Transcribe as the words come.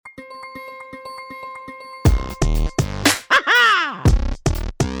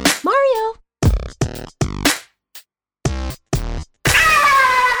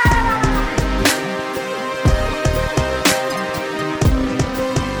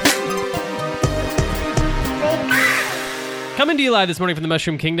Coming to you live this morning from the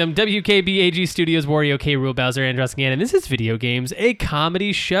Mushroom Kingdom, WKBAG Studios, Wario K. Rule Bowser, Andros Gannon. This is Video Games, a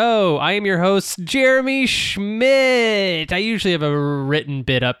comedy show. I am your host, Jeremy Schmidt. I usually have a written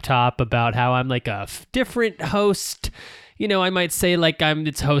bit up top about how I'm like a different host. You know, I might say like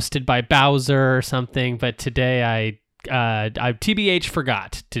it's hosted by Bowser or something, but today I TBH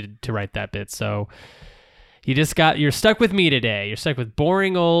forgot to write that bit. So you're stuck with me today. You're stuck with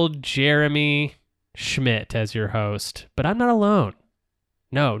boring old Jeremy Schmidt as your host, but I'm not alone.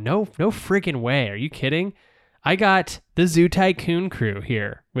 No friggin' way. Are you kidding? I got the Zoo Tycoon crew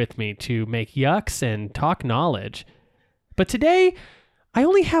here with me to make yucks and talk knowledge. But today, I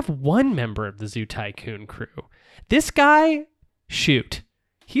only have one member of the Zoo Tycoon crew. This guy,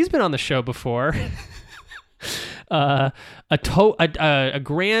 he's been on the show before. A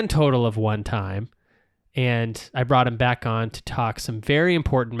grand total of one time. And I brought him back on to talk some very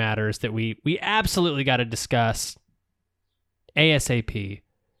important matters that we absolutely got to discuss ASAP.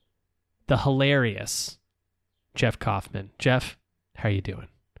 The hilarious Jeff Kaufman. Jeff, how are you doing?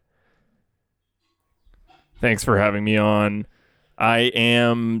 Thanks for having me on. I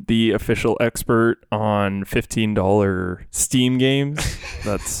am the official expert on $15 Steam games.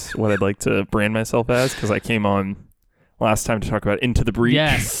 That's what I'd like to brand myself as, because I came on last time to talk about Into the Breach.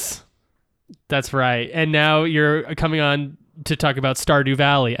 Yes. That's right. And now you're coming on to talk about Stardew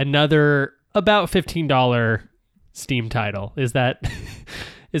Valley, another about $15 Steam title. Is that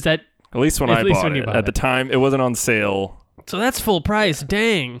at least when I bought it? At the time, it wasn't on sale. So that's full price.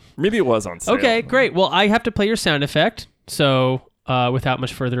 Dang. Maybe it was on sale. Okay, great. Well, I have to play your sound effect. So without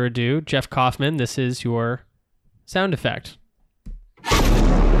much further ado, Jeff Kaufman, this is your sound effect.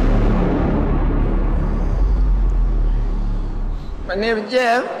 My name is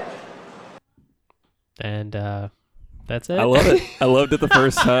Jeff. And that's it. I love it. I loved it the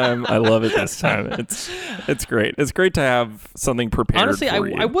first time. I love it this time. It's great. It's great to have something prepared. Honestly, for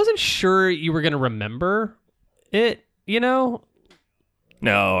you. I wasn't sure you were going to remember it, you know?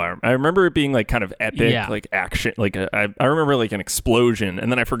 No, I remember it being like kind of epic, like action. Like I remember like an explosion,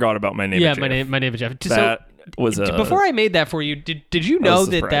 and then I forgot about my name. Yeah, is Jeff. my name is Jeff. That was before I made that for you. Did you know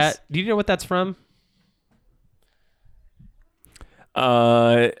that? Do you know what that's from?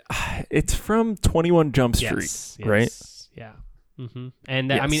 It's from 21 Jump Street, yes, right? Yeah. Mm-hmm. And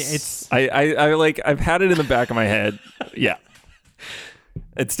yes. I mean, it's I like I've had it in the back of my head. Yeah,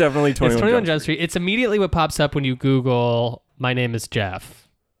 it's definitely 21 Jump Street. It's immediately what pops up when you Google "My name is Jeff"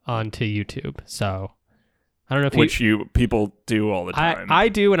 onto YouTube. So I don't know if people do all the time. I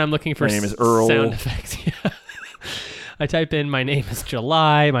do when I'm looking for my name is Earl. Sound effects. Yeah. I type in "My name is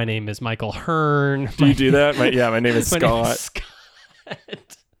July." My name is Michael Hearn. Do you do that? My name is Scott. My name is Scott.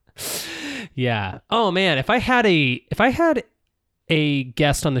 Yeah. Oh man, if I had a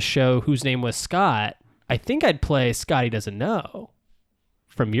guest on the show whose name was Scott, I think I'd play Scotty Doesn't Know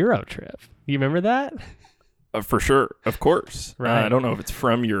from Eurotrip. You remember that? For sure, of course. Right. I don't know if it's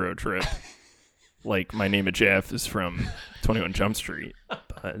from Eurotrip. Like My Name is Jeff is from 21 Jump Street,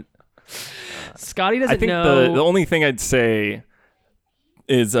 but Scotty Doesn't Know. I think the only thing I'd say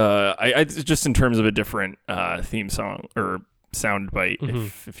is I just in terms of a different theme song or sound bite,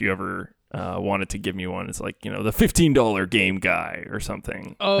 if you ever wanted to give me one, it's like, you know, the $15 game guy or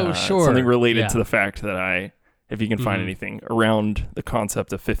something. Oh, sure. Something related to the fact that if you can find anything around the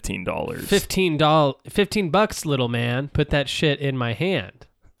concept of $15. $15, little man. Put that shit in my hand.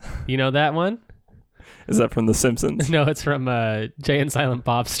 You know that one? Is that from The Simpsons? No, it's from Jay and Silent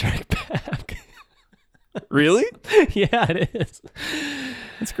Bob Strike Back. Really? Yeah, it is.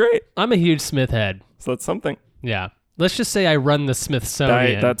 It's great. I'm a huge Smith head. So that's something. Yeah. Let's just say I run the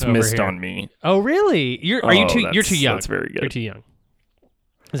Smithsonian. That's over missed here. on me. Oh, really? You're too young. That's very good. You're too young.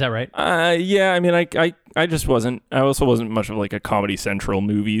 Is that right? Yeah. I mean, I just wasn't. I also wasn't much of like a Comedy Central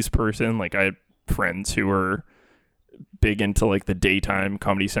movies person. Like I had friends who were big into like the daytime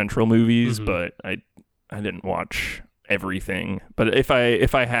Comedy Central movies, but I didn't watch everything. But if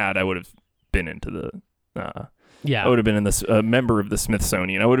I had, I would have been into the. I would have been a member of the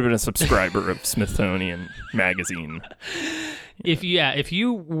Smithsonian. I would have been a subscriber of Smithsonian Magazine. If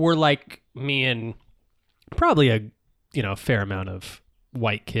you were like me and probably a fair amount of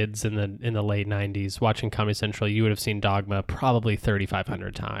white kids in the late 90s watching Comedy Central, you would have seen Dogma probably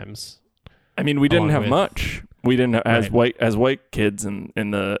 3,500 times. I mean, we didn't have much. We didn't have, as white kids in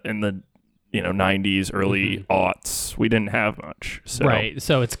the 90s, early aughts. We didn't have much. So, right.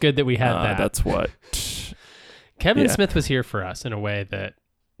 So it's good that we had that. That's what. Kevin Smith was here for us in a way that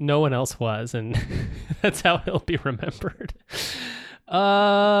no one else was, and that's how he'll be remembered.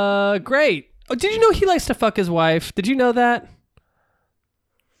 Great. Oh, did you know he likes to fuck his wife? Did you know that?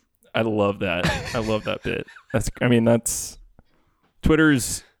 I love that. I love that bit.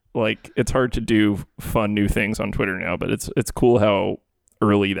 Twitter's like, it's hard to do fun new things on Twitter now, but it's cool how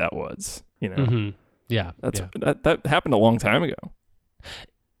early that was. You know, Mm-hmm. Yeah. That happened a long time ago.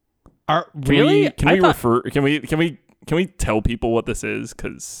 Really? Can we tell people what this is?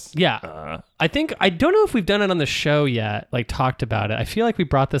 Because I don't know if we've done it on the show yet, like talked about it. I feel like we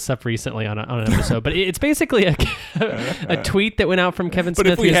brought this up recently on an episode, but it's basically a tweet that went out from Kevin Smith.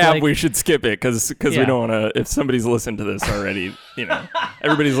 But if we have, we should skip it because we don't want to. If somebody's listened to this already,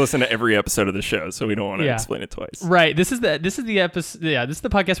 everybody's listened to every episode of the show, so we don't want to explain it twice. Right. This is the episode. Yeah, this is the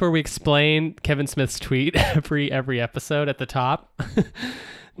podcast where we explain Kevin Smith's tweet every episode at the top.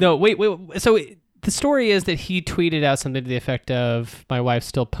 No, wait. So. The story is that he tweeted out something to the effect of, "My wife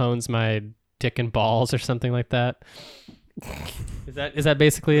still pwns my dick and balls," or something like that. Is that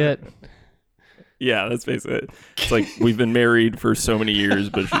basically it? Yeah, that's basically it. It's like, we've been married for so many years,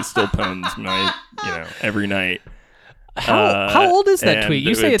 but she still pwns my, every night. How old is that tweet?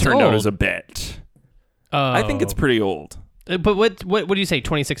 You say it's old. It turned out as a bet. I think it's pretty old. But what do you say?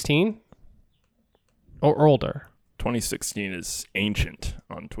 2016 or older? 2016 is ancient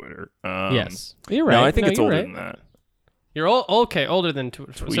on Twitter. Yes, you're right. No, I think it's older than that. You're okay, older than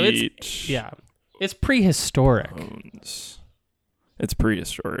Twitter. So it's prehistoric. It's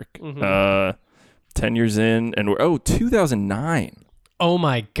prehistoric. Mm-hmm. 10 years in, and we're 2009. Oh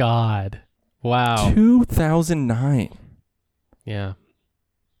my God! Wow. 2009. Yeah,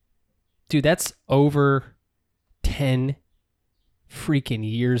 dude, that's over 10 freaking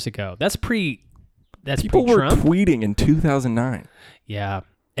years ago. That's people were pre-Trump? tweeting in 2009. Yeah,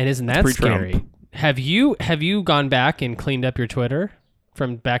 and isn't that scary? Have you gone back and cleaned up your Twitter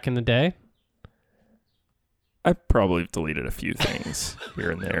from back in the day? I probably have deleted a few things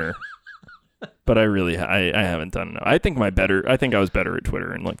here and there, but I haven't done enough. I think I was better at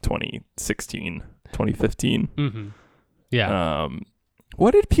Twitter in like 2016, 2015. Mm-hmm. Yeah.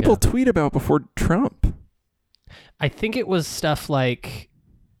 What did people tweet about before Trump? I think it was stuff like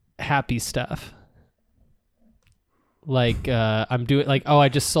happy stuff. Like I'm doing like, I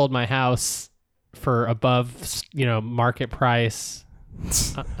just sold my house for above market price.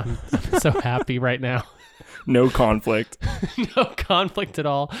 I'm so happy right now. No conflict. No conflict at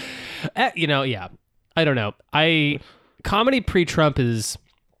all. Yeah. I don't know. Comedy pre-Trump it's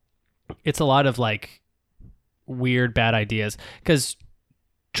a lot of like weird bad ideas because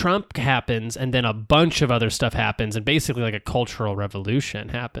Trump happens and then a bunch of other stuff happens and basically like a cultural revolution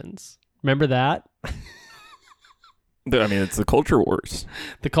happens. Remember that? I mean, it's the culture wars.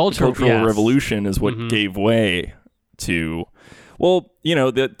 The cultural revolution is what gave way to. Well,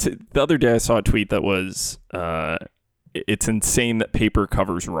 the other day I saw a tweet that was, "It's insane that paper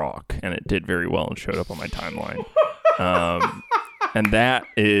covers rock," and it did very well and showed up on my timeline. And that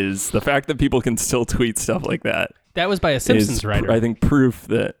is the fact that people can still tweet stuff like that. That was by a Simpsons writer. I think proof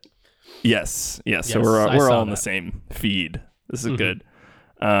that. Yes. So we're all on the same feed. This is good.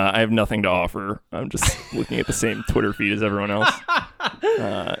 I have nothing to offer. I'm just looking at the same Twitter feed as everyone else.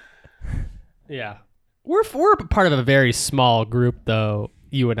 Yeah. We're part of a very small group, though,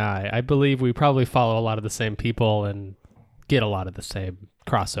 you and I. I believe we probably follow a lot of the same people and get a lot of the same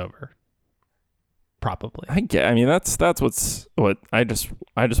crossover. Probably. I mean, that's what I just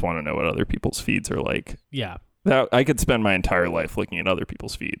want to know what other people's feeds are like. Yeah. I could spend my entire life looking at other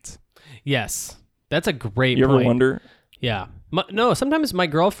people's feeds. Yes. That's a great point. You ever wonder? Yeah. No, sometimes my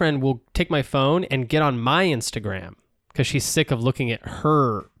girlfriend will take my phone and get on my Instagram because she's sick of looking at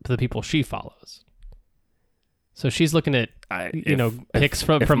the people she follows. So she's looking at, pics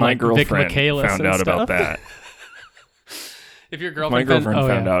from my like girlfriend Vic Michaelis found and out stuff. about that. If your girlfriend,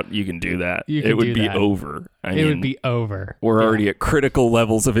 found out you can do that, it would be over. It would be over. We're already at critical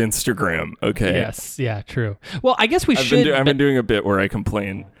levels of Instagram. Okay. Yes. Yeah. True. Well, I guess we should. I've been doing a bit where I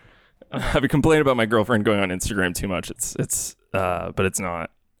complain. I've been complaining about my girlfriend going on Instagram too much. But it's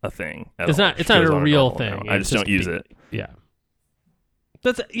not a thing. It's not a real thing. I just don't use it. Yeah.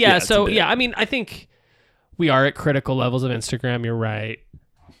 I mean, I think we are at critical levels of Instagram. You're right.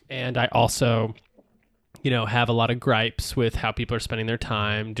 And I also, have a lot of gripes with how people are spending their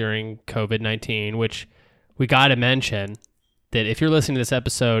time during COVID-19, which we got to mention that if you're listening to this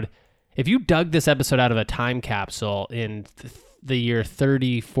episode, if you dug this episode out of a time capsule in the year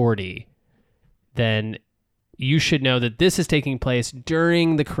 3040, then you should know that this is taking place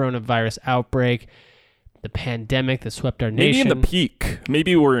during the coronavirus outbreak, the pandemic that swept our nation. Maybe in the peak.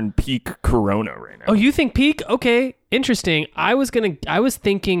 Maybe we're in peak corona right now. Oh, you think peak? Okay, interesting. I was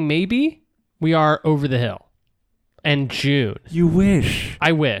thinking maybe we are over the hill. And June. You wish.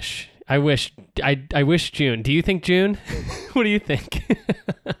 I wish June. Do you think June? What do you think?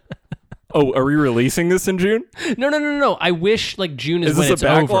 Oh, are we releasing this in June? No. I wish like June is when this it's a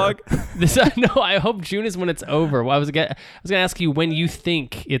backlog? over. No, I hope June is when it's over. Well, I was gonna ask you when you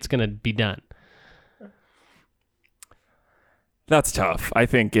think it's gonna be done. That's tough. I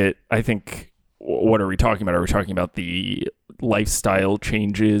think. What are we talking about? Are we talking about the lifestyle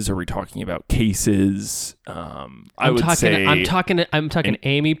changes? Are we talking about cases? I'm talking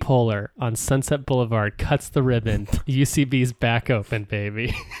Amy Poehler on Sunset Boulevard cuts the ribbon. UCB's back open,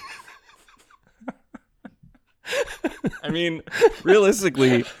 baby. I mean,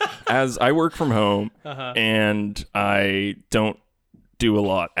 realistically, as I work from home and I don't do a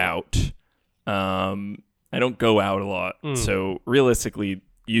lot out, I don't go out a lot. So realistically,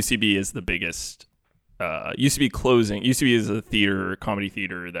 UCB is the biggest. UCB closing. UCB is a comedy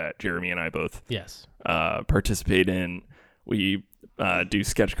theater that Jeremy and I both participate in. We do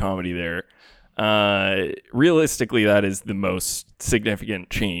sketch comedy there. Realistically, that is the most significant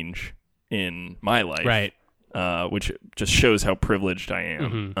change in my life. Right. Which just shows how privileged I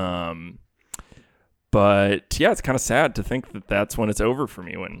am. But yeah, it's kind of sad to think that that's when it's over for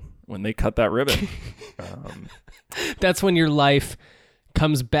me, when they cut that ribbon. That's when your life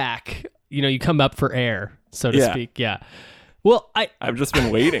comes back. You know, you come up for air, so to speak. Yeah. Well, I've just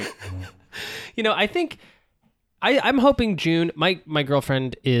been waiting. You know, I think I'm hoping June. My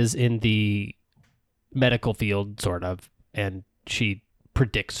girlfriend is in the medical field, sort of, and she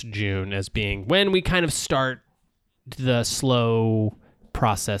predicts June as being when we kind of start the slow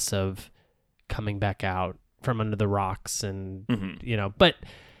process of coming back out from under the rocks, and you know. But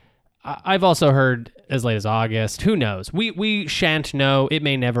I've also heard as late as August. Who knows? We shan't know. It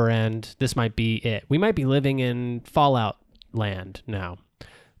may never end. This might be it. We might be living in Fallout land now.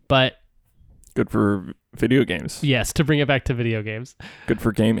 But good for video games. Yes, to bring it back to video games. Good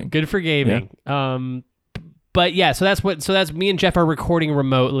for gaming. Good for gaming. Yeah. But yeah, so that's me and Jeff are recording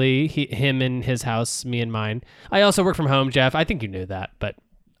remotely. Him in his house, me in mine. I also work from home, Jeff. I think you knew that, but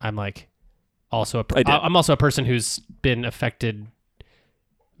I'm like I'm also a person who's been affected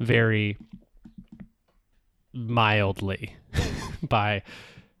very mildly by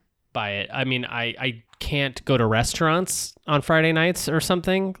it. I mean, I can't go to restaurants on Friday nights or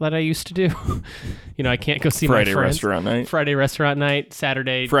something that I used to do. You know, I can't go see my friends. Friday restaurant night,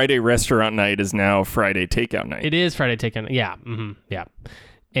 Saturday. Friday restaurant night is now Friday takeout night. It is Friday takeout night. Yeah. Mm-hmm, yeah.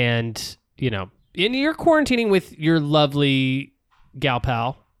 And, you know, and you're quarantining with your lovely gal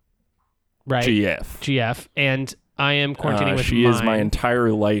pal, right? GF. And I am quarantining with she mine. Is my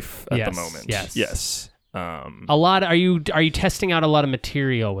entire life at the moment. Yes. A lot. Are you testing out a lot of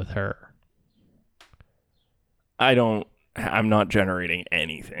material with her? I'm not generating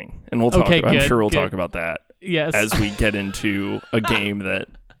anything, and we'll talk. I'm sure we'll talk about that. Yes. As we get into a game that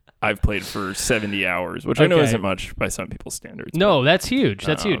I've played for 70 hours, which I know isn't much by some people's standards. No, that's huge.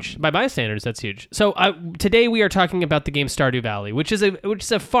 That's huge. By my standards, that's huge. So today we are talking about the game Stardew Valley, which is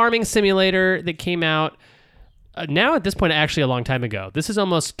a farming simulator that came out now at this point actually a long time ago. This is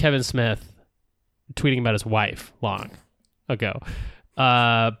almost Kevin Smith tweeting about his wife long ago.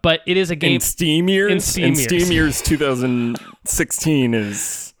 But it is a game in Steam years. Steam years 2016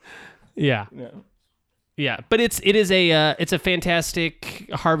 is yeah. But it is a fantastic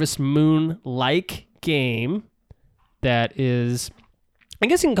Harvest Moon like game that is, I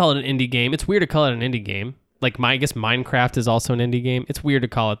guess you can call it an indie game. It's weird to call it an indie game. Like I guess Minecraft is also an indie game. It's weird to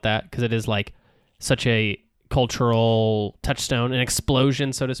call it that because it is like such a cultural touchstone, an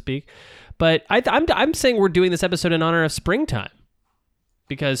explosion, so to speak. But I'm saying we're doing this episode in honor of springtime.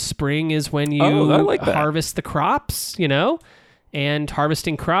 Because spring is when you harvest the crops, you know? And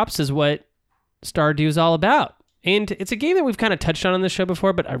harvesting crops is what Stardew is all about. And it's a game that we've kind of touched on this show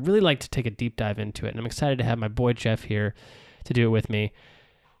before, but I really like to take a deep dive into it. And I'm excited to have my boy Jeff here to do it with me.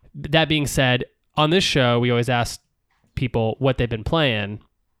 That being said, on this show, we always ask people what they've been playing.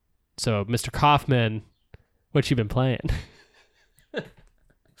 So, Mr. Kaufman, what you been playing?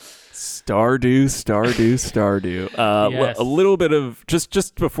 Stardew. Yes. A little bit of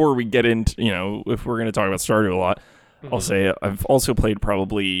just before we get into, you know, if we're going to talk about Stardew a lot, I'll say I've also played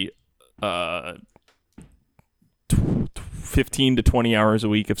probably 15 to 20 hours a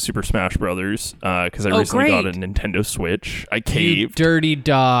week of Super Smash Brothers because I recently got a Nintendo Switch. I caved. You dirty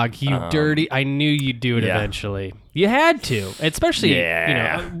dog. I knew you'd do it eventually. You had to, especially, you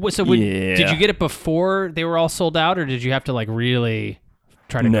know. So did you get it before they were all sold out, or did you have to like really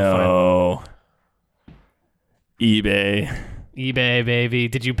try to go find them? eBay, baby.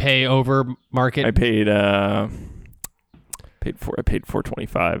 Did you pay over market? I paid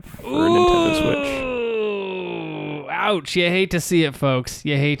 $425 for a Nintendo Switch. Ouch! You hate to see it, folks.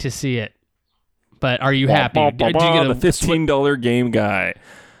 You hate to see it. But are you happy? Did you get the $15 game guy?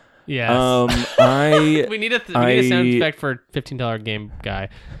 Yes. I we need a sound effect for $15 game guy.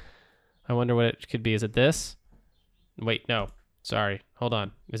 I wonder what it could be. Is it this? Wait, no. Sorry. Hold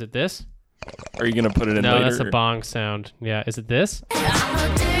on. Is it this? Are you gonna put it in No, later? that's a bong sound. Yeah. Is it this?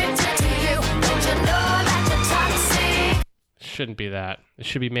 Shouldn't be that. It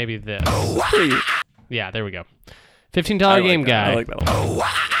should be maybe this. Yeah, there we go. $15 game guy. I like that one.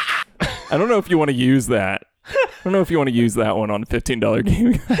 I don't know if you want to use that. I don't know if you want to use that one on a $15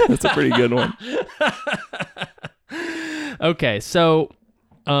 game. That's a pretty good one. Okay, so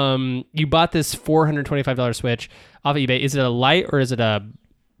you bought this $425 Switch off of eBay. Is it a Lite or is it a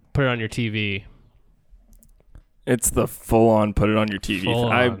put it on your TV? It's the full-on put it on your TV.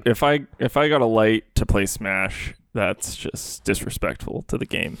 Full-on. If I got a Lite to play Smash, that's just disrespectful to the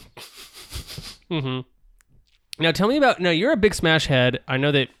game. Mm-hmm. Now tell me about. Now you're a big Smash head. I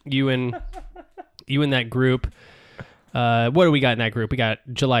know that you and that group. What do we got in that group? We got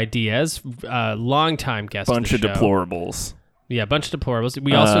July Diaz, longtime guest. Bunch of of deplorables. Yeah, bunch of deplorables.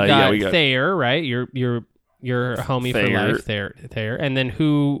 We also got, we got Thayer, right? Your homie Thayer. for life, Thayer. And then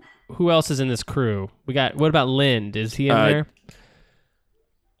who else is in this crew? We got. What about Lind? Is he in there?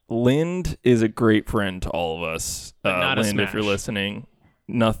 Lind is a great friend to all of us. But not a Lind, if Smash. you're listening,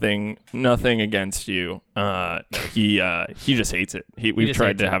 nothing against you. He just hates it. We've just tried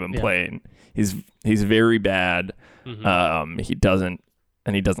hates to it, have him yeah. play, and he's very bad. Mm-hmm. He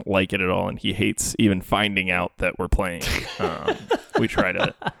doesn't like it at all, and he hates even finding out that we're playing. We try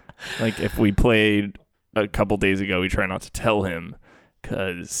to, like, if we played a couple days ago, we try not to tell him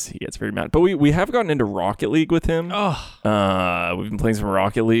because he gets very mad. But we have gotten into Rocket League with him. Oh, We've been playing some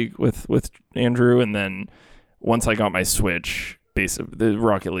Rocket League with Andrew, and then once I got my Switch, basically the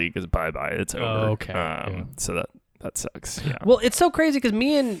Rocket League is bye-bye. It's over. Oh, okay. Yeah. So that sucks. Yeah. well, it's so crazy because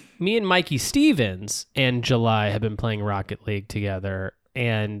me and Mikey Stevens and July have been playing Rocket League together,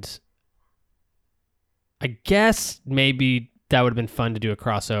 and I guess maybe that would have been fun to do a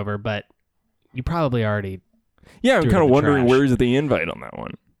crossover, but you probably already. Yeah, I'm threw it kind in of the wondering trash. where's the invite on that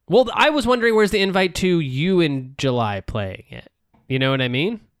one. Well, I was wondering where's the invite to you and July playing it. You know what I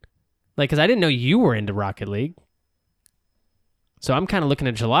mean? Like, because I didn't know you were into Rocket League. So I'm kind of looking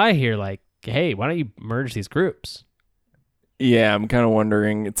at July here like, hey, why don't you merge these groups? Yeah, I'm kind of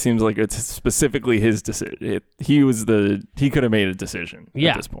wondering. It seems like it's specifically his decision. He could have made a decision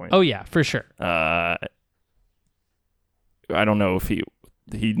Yeah. at this point. Oh, yeah, for sure. I don't know if he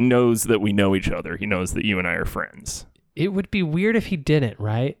knows that we know each other. He knows that you and I are friends. It would be weird if he didn't,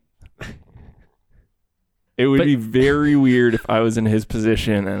 right? It would But- be very weird if I was in his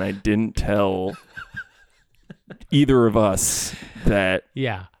position and I didn't tell either of us that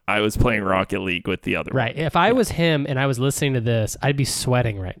Yeah, I was playing Rocket League with the other right. one. If I was him and I was listening to this, I'd be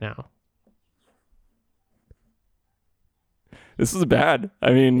sweating right now. This is bad.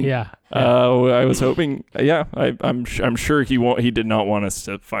 I mean, Yeah. I was hoping. Yeah, I'm sure he did not want us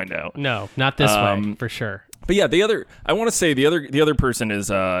to find out. No, not this way, for sure. But yeah, I want to say the other person is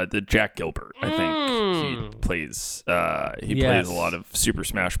the Jack Gilbert. I think he plays plays a lot of Super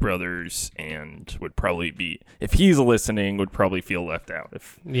Smash Brothers and would probably be, if he's listening, would probably feel left out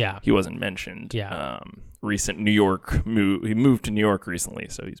if Yeah. he wasn't mentioned. Yeah. Recent New York move. He moved to New York recently,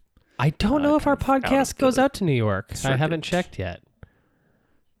 so he's I don't know if our kind of out podcast of goes the out to New York. I circuit. haven't checked yet.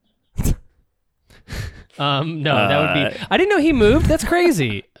 No, that would be. I didn't know he moved. That's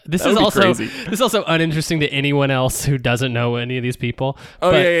crazy. This That is would be also crazy. this is also uninteresting to anyone else who doesn't know any of these people.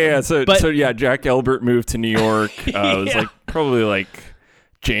 Oh, But- yeah. So but- yeah, Jack Gilbert moved to New York. It was Yeah. like probably like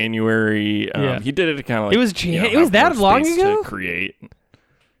January. Yeah. He did it kind of like It was it was have that more long space ago? to create.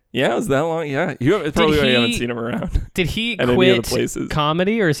 Yeah, it was that long. Yeah, it's probably why you haven't seen him around. Did he at any other quit places.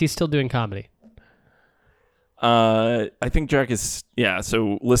 comedy, or is he still doing comedy? I think Jack is. Yeah.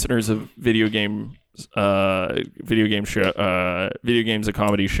 So listeners of video games, a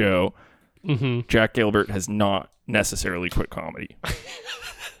comedy show. Mm-hmm. Jack Gilbert has not necessarily quit comedy.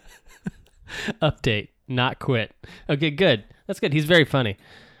 Update, not quit. Okay, good. That's good. He's very funny.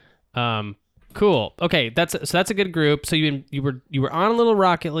 Cool. Okay, that's a good group. So you were on a little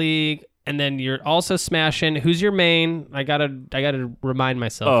Rocket League, and then you're also smashing. Who's your main? I gotta remind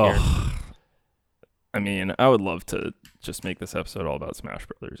myself here. Oh, I mean, I would love to just make this episode all about Smash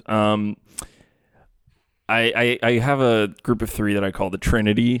Brothers. I have a group of three that I call the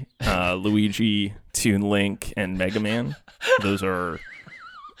Trinity: Luigi, Toon Link, and Mega Man. Those are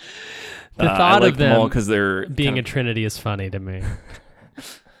The thought I like of them all them because they're being a kind trinity is funny to me.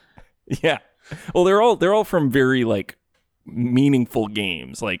 of, yeah. Well, they're all from very like meaningful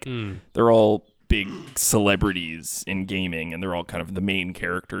games. Like they're all big celebrities in gaming, and they're all kind of the main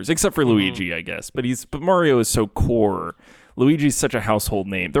characters, except for Luigi, I guess. But Mario is so core. Luigi's such a household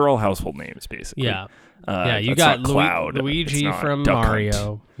name. They're all household names, basically. Yeah. Yeah, you that's got not Cloud. Luigi It's not from Duck Hunt.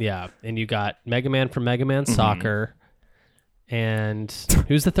 Mario. Yeah, and you got Mega Man from Mega Man Soccer. And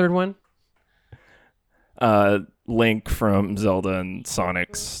who's the third one? Link from Zelda and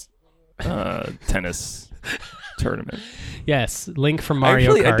Sonic's tennis tournament. Yes, Link from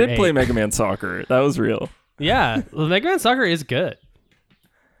Mario Actually, Kart I did 8. play Mega Man Soccer. That was real. Yeah, well, Mega Man Soccer is good.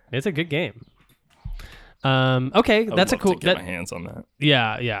 It's a good game. Okay, I would that's a love cool. to get my hands on that.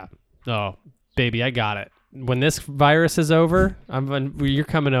 Yeah. Oh, baby, I got it. When this virus is over, you're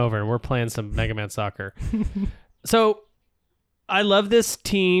coming over and we're playing some Mega Man Soccer. So, I love this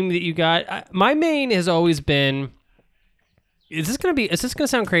team that you got. My main has always been. Is this gonna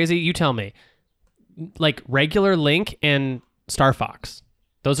sound crazy? You tell me. Like regular Link and Star Fox.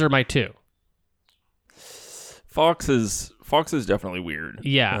 Those are my two. Fox is definitely weird.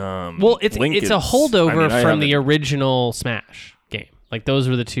 Yeah. Well, it's Link a is- holdover I mean, I from the haven't- original Smash game. Like those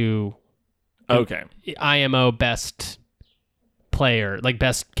were the two Okay. IMO best player, like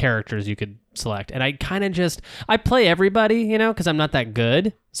best characters you could select. And I kind of I play everybody, because I'm not that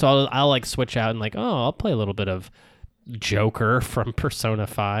good. So I'll like switch out and like, oh, I'll play a little bit of Joker from Persona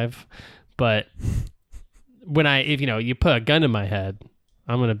 5. But if you put a gun in my head,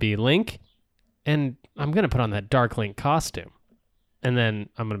 I'm going to be Link and I'm going to put on that Dark Link costume. And then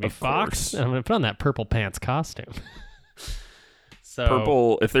I'm going to be Of Fox course. and I'm going to put on that purple pants costume. So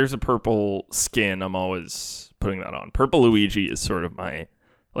Purple, if there's a purple skin, I'm always putting that on. Purple Luigi is sort of my,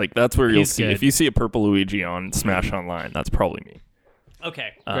 like, that's where you'll He's see. good. If you see a purple Luigi on Smash Online, that's probably me.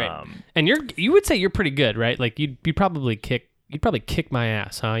 Okay, great. And you would say you're pretty good, right? Like you'd probably kick my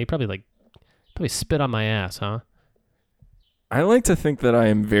ass, huh? You'd probably spit on my ass, huh? I like to think that I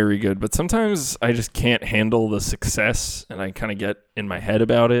am very good, but sometimes I just can't handle the success, and I kind of get in my head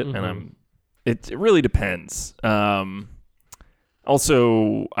about it, and it really depends.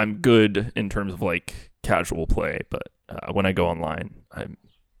 Also, I'm good in terms of like casual play, but when I go online,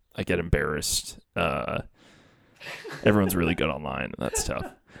 I get embarrassed. Everyone's really good online, and that's tough.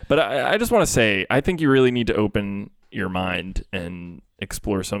 But I just want to say, I think you really need to open your mind and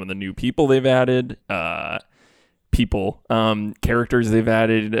explore some of the new people they've added. Characters they've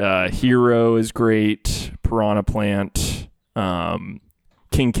added. Hero is great. Piranha Plant.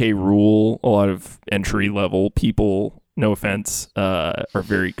 King K. Rool. A lot of entry level people, no offense, are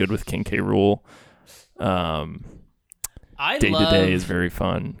very good with King K. Rool. Day to Day is very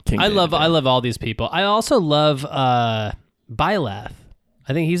fun. I love all these people. I also love Byleth.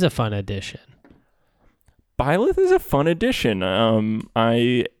 I think he's a fun addition. Byleth is a fun addition.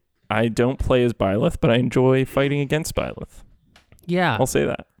 I don't play as Byleth, but I enjoy fighting against Byleth. Yeah. I'll say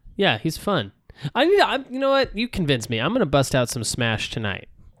that. Yeah, he's fun. You know what? You convinced me. I'm gonna bust out some Smash tonight.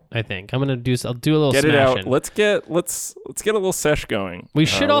 I think I'll do a little Get it smashing. out. Let's get a little sesh going. We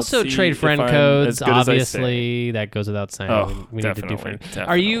should Let's also see trade if friend I'm codes. as good as I say. Obviously, that goes without saying. Oh, we need to do definitely, friend.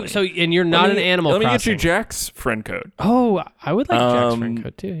 Are you definitely. and you're not an Animal Let me Crossing? get you Jack's friend code. Oh, I would like Jack's friend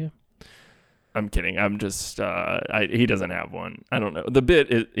code too. Yeah. I'm kidding. I'm just he doesn't have one. I don't know. The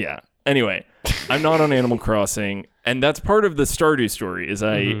bit is Anyway, I'm not on Animal Crossing, and that's part of the Stardew story. Is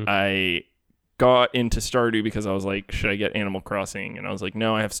I got into Stardew because I was like, should I get Animal Crossing? And I was like,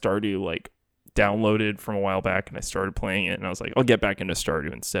 no, I have Stardew like downloaded from a while back, and I started playing it, and I was like, I'll get back into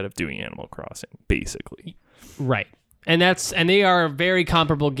Stardew instead of doing Animal Crossing, basically. Right. And they are very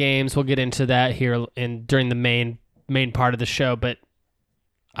comparable games. We'll get into that here during the main part of the show, but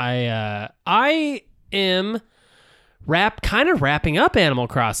I am kind of wrapping up Animal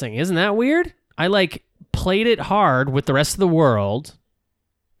Crossing. Isn't that weird? I like played it hard with the rest of the world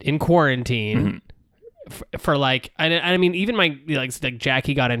in quarantine for like, I mean, even my like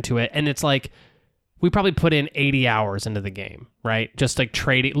Jackie got into it, and it's like we probably put in 80 hours into the game, right? Just like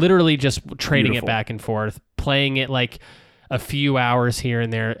literally just trading Beautiful. it back and forth, playing it like a few hours here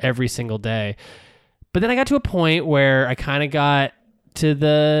and there every single day. But then I got to a point where I kind of got to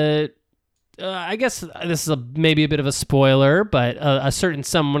the I guess this is maybe a bit of a spoiler, but a certain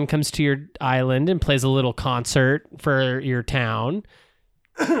someone comes to your island and plays a little concert for your town.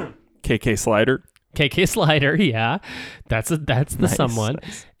 KK Slider. KK Slider, yeah, that's the Nice, someone,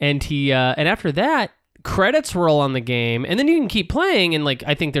 nice. and he and after that, credits roll on the game, and then you can keep playing, and like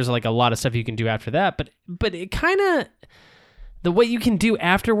I think there's like a lot of stuff you can do after that, but it kind of what you can do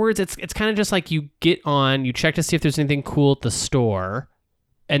afterwards, it's kind of just like you get on, you check to see if there's anything cool at the store.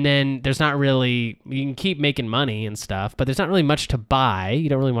 And then there's not really, you can keep making money and stuff, but there's not really much to buy. You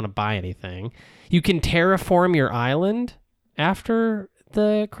don't really want to buy anything. You can terraform your island after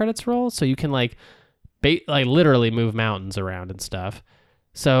the credits roll, so you can like literally move mountains around and stuff.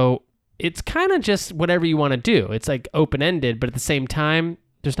 So it's kind of just whatever you want to do. It's like open-ended, but at the same time,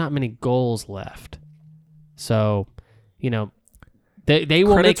 there's not many goals left. So, you know, they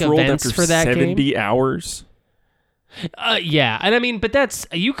will Credits make rolled events after for that 70 game. hours. Yeah, and I mean, but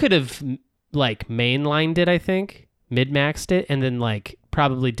you could have like mainlined it, I think, mid-maxed it, and then like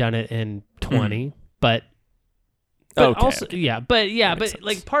probably done it in 20. But also, yeah, but sense.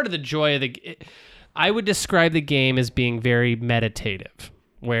 like part of the joy of I would describe the game as being very meditative,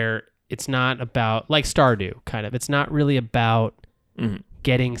 where it's not about like Stardew, kind of. It's not really about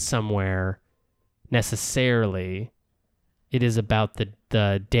getting somewhere necessarily. It is about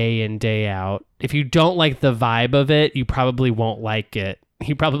the day in, day out. If you don't like the vibe of it, you probably won't like it.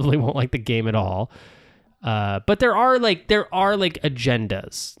 You probably won't like the game at all. But there are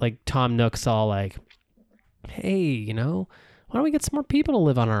agendas. Like Tom Nook's all like, hey, you know, why don't we get some more people to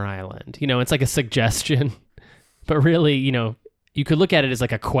live on our island? You know, it's like a suggestion. But really, you know, you could look at it as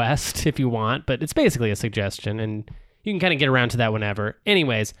like a quest if you want, but it's basically a suggestion, and you can kind of get around to that whenever.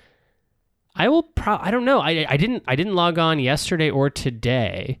 Anyways, I will I don't know. I didn't log on yesterday or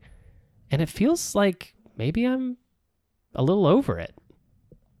today, and it feels like maybe I'm a little over it.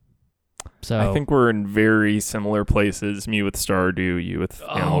 So I think we're in very similar places. Me with Stardew, you with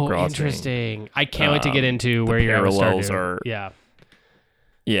Animal Crossing. Interesting. I can't wait to get into where you're at with parallels Stardew.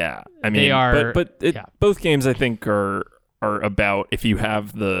 Yeah. I mean, they are. Both games I think are about if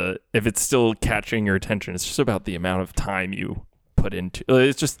it's still catching your attention. It's just about the amount of time you put into.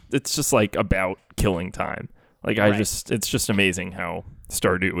 It's just like about killing time. Like it's just amazing how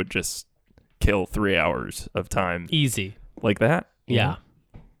Stardew would just kill 3 hours of time Easy. like that. Yeah.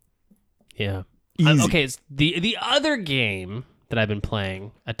 Yeah. Easy. Okay. The other game that I've been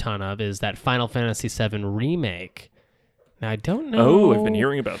playing a ton of is that Final Fantasy VII remake. Now I don't know. Oh, I've been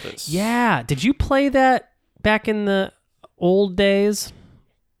hearing about this. Yeah. Did you play that back in the old days?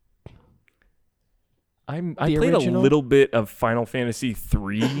 I played original? a little bit of Final Fantasy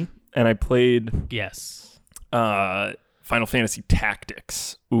 3, and I played Final Fantasy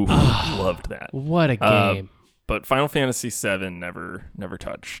Tactics. Ooh, loved that. What a game. But Final Fantasy 7 never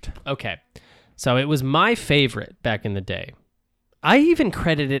touched. Okay. So it was my favorite back in the day. I even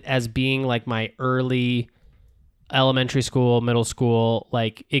credit it as being like my early elementary school, middle school,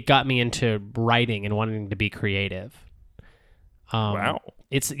 like it got me into writing and wanting to be creative. Wow.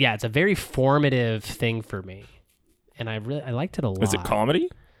 It's a very formative thing for me. And I liked it a lot. Is it comedy?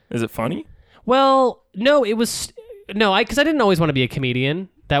 Is it funny? Well, no, it was because I didn't always want to be a comedian.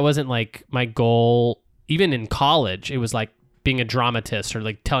 That wasn't like my goal. Even in college, it was like being a dramatist or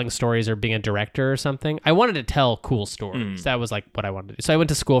like telling stories or being a director or something. I wanted to tell cool stories. That was like what I wanted to do. So I went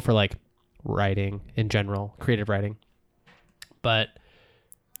to school for like writing in general, creative writing. But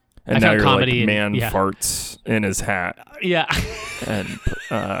and I now found you're comedy like man farts in his hat. Yeah. And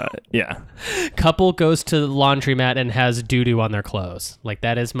Couple goes to the laundromat and has doo-doo on their clothes. Like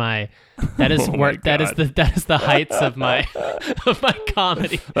that is where that is the heights of my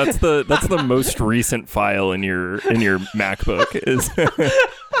comedy. That's the most recent file in your MacBook is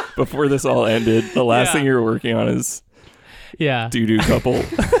before this all ended. The last thing you were working on is doo-doo couple.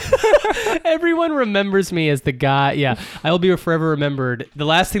 Everyone remembers me as the guy. Yeah, I will be forever remembered. The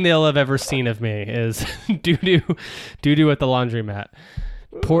last thing they'll have ever seen of me is doo-doo at the laundromat.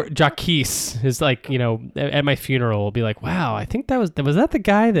 Poor Jacques is like, you know, at my funeral will be like, wow, I think was that the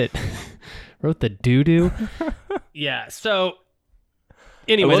guy that wrote the doo-doo? Yeah. So,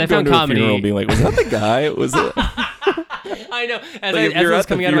 anyways, I found comedy. Funeral being like, was that the guy? Was it? I know. As it was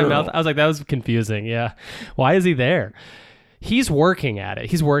coming out of my mouth, I was like, that was confusing. Yeah. Why is he there? He's working at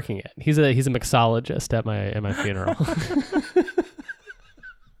it. He's a mixologist at my funeral.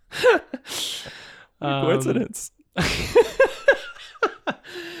 Coincidence.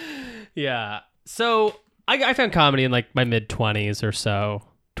 Yeah. So I found comedy in like my mid-20s or so.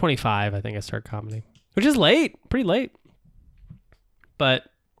 25, I think I started comedy, which is late, pretty late. But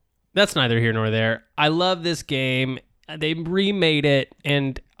that's neither here nor there. I love this game. They remade it,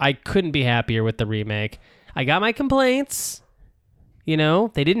 and I couldn't be happier with the remake. I got my complaints. You know,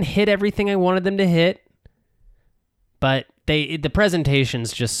 they didn't hit everything I wanted them to hit, but the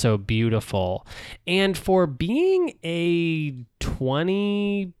presentation's just so beautiful. And for being a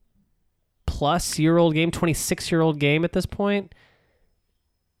 20-plus-year-old game, 26-year-old game at this point,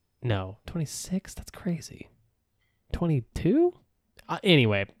 no, 26? That's crazy. 22?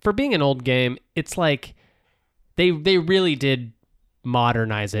 Anyway, for being an old game, it's like they really did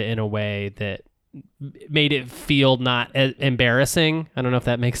modernize it in a way that made it feel not as embarrassing. I don't know if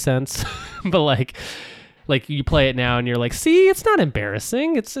that makes sense, but like you play it now and you're like, see, it's not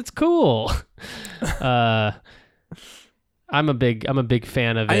embarrassing. It's cool. I'm a big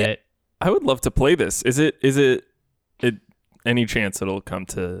fan of it. I would love to play this. Is it any chance it'll come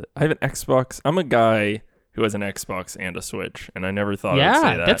to? I have an Xbox. I'm a guy who has an Xbox and a Switch, and I never thought I'd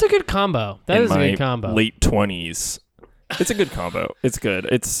say that. That's a good combo. That is a good combo. Late 20s. It's a good combo. It's good.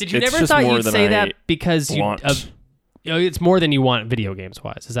 Did you never thought you'd say that because it's more than you want video games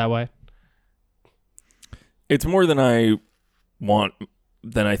wise? Is that why? It's more than I want,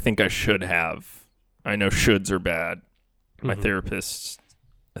 than I think I should have. I know shoulds are bad. My therapists,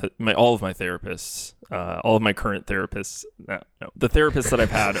 all of my therapists, all of my current therapists, the therapists that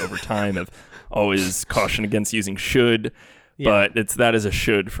I've had over time have always cautioned against using should, but that is a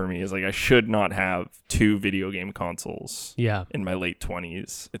should for me. It's like I should not have 2 video game consoles in my late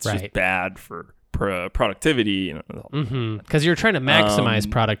 20s. It's just bad for productivity. Because you're trying to maximize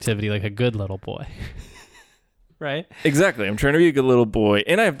productivity like a good little boy. Right? Exactly. I'm trying to be a good little boy.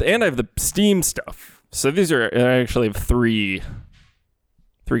 And I have the Steam stuff. So I actually have three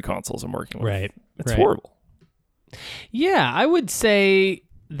consoles I'm working with. Right. It's horrible. Yeah, I would say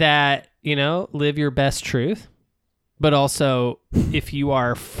that, live your best truth. But also, if you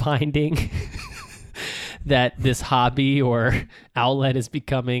are finding that this hobby or outlet is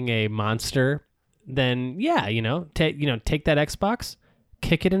becoming a monster, then take that Xbox,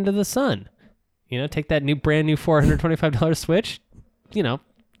 kick it into the sun. Take that brand new $425 Switch,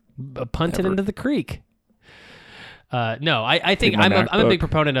 punt it into the creek. No, I think I'm a big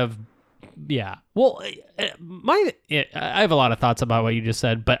proponent of, Well, I have a lot of thoughts about what you just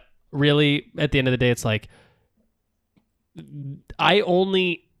said, but really, at the end of the day, it's like, I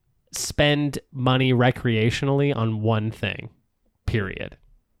only spend money recreationally on one thing, period.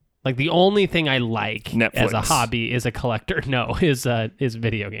 Like the only thing I like Netflix. As a hobby is a collector. No, is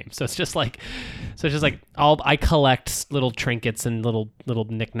video games. So it's just like I collect little trinkets and little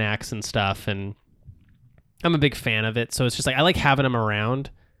knickknacks and stuff, and I'm a big fan of it. So it's just like I like having them around,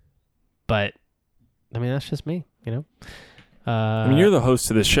 but I mean that's just me, I mean, you're the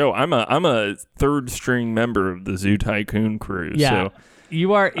host of this show. I'm a third string member of the Zoo Tycoon crew. Yeah. So.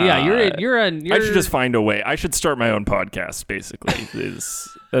 You are, you're I should just find a way. I should start my own podcast, basically.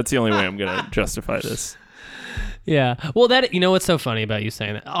 That's the only way I'm going to justify this. Yeah. Well, what's so funny about you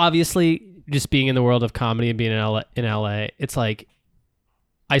saying that? Obviously, just being in the world of comedy and being in LA, it's like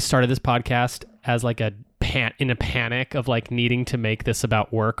I started this podcast as like in a panic of like needing to make this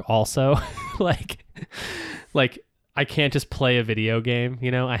about work also. like I can't just play a video game,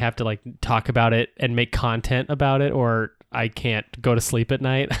 I have to like talk about it and make content about it, or I can't go to sleep at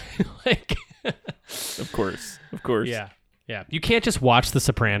night. Of course. Yeah. You can't just watch The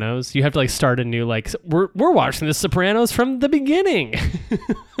Sopranos. You have to like start a new we're watching The Sopranos from the beginning.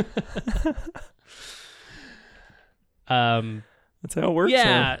 That's how it works. Yeah.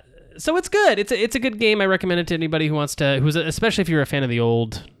 Man. So it's good. It's a good game. I recommend it to anybody who wants to, especially if you're a fan of the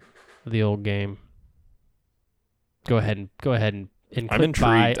old game. Go ahead and I'm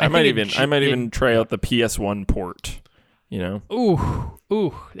intrigued. I might even try out the PS1 port.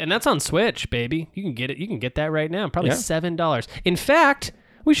 Ooh, and that's on Switch, baby. You can get it. You can get that right now. Probably $7. In fact,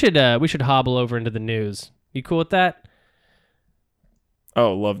 we should hobble over into the news. You cool with that?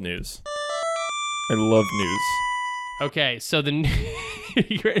 Oh, love news. I love news. Okay, so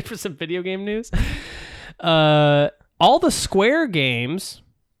you ready for some video game news? All the Square games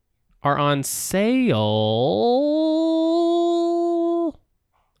are on sale.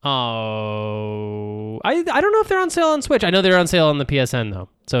 Oh, I don't know if they're on sale on Switch. I know they're on sale on the PSN though.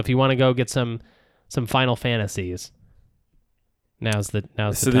 So if you want to go get some Final Fantasies, now's the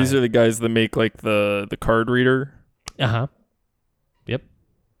time. So these are the guys that make like the card reader. Yep.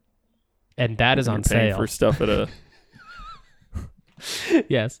 And that is on sale for stuff at a.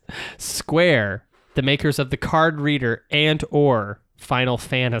 Yes, Square, the makers of the card reader and or Final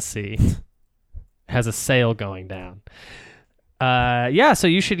Fantasy, has a sale going down. So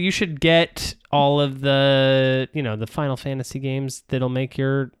you should get all of the the Final Fantasy games that'll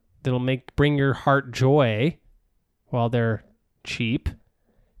bring your heart joy while they're cheap.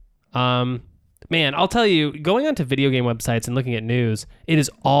 Man, I'll tell you, going onto video game websites and looking at news, it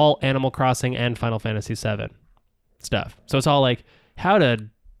is all Animal Crossing and Final Fantasy VII stuff. So it's all like how to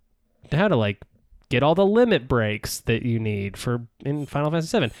like get all the limit breaks that you need in Final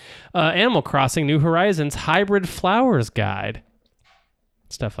Fantasy VII. Animal Crossing New Horizons Hybrid Flowers Guide.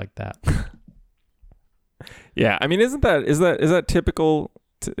 Stuff like that. Yeah, I mean, is that typical?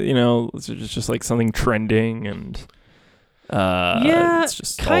 It's just like something trending and it's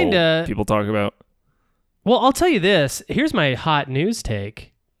just kind of people talk about. Well, I'll tell you this. Here's my hot news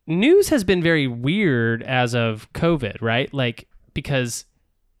take. News has been very weird as of COVID, right? Like because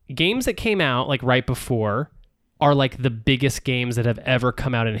games that came out like right before are like the biggest games that have ever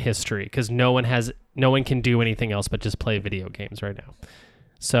come out in history because no one can do anything else but just play video games right now.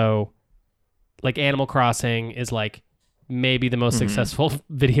 So like Animal Crossing is like maybe the most successful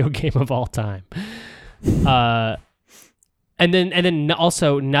video game of all time. And then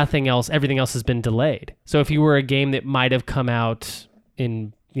also nothing else, everything else has been delayed. So if you were a game that might have come out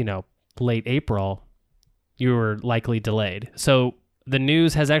in, late April, you were likely delayed. So the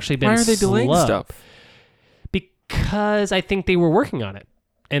news has actually been Why are they delaying stuff? Because I think they were working on it.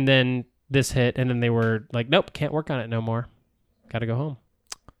 And then this hit, and then they were like, nope, can't work on it no more. Got to go home.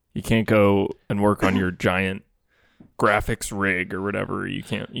 You can't go and work on your giant graphics rig or whatever. You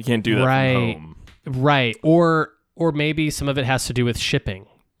can't do that from home. Right. Or maybe some of it has to do with shipping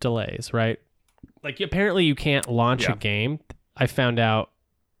delays, right? Like apparently you can't launch a game. I found out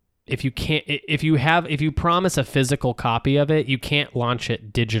if you promise a physical copy of it, you can't launch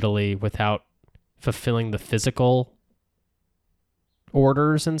it digitally without fulfilling the physical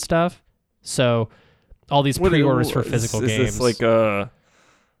orders and stuff. So all these pre-orders for physical games. Is this like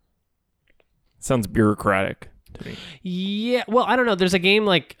sounds bureaucratic to me. Yeah, well, I don't know. There's a game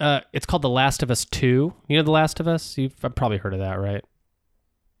like it's called The Last of Us 2. You know The Last of Us? You've probably heard of that, right?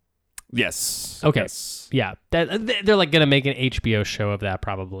 Yes. Okay. Yes. Yeah, they're like gonna make an HBO show of that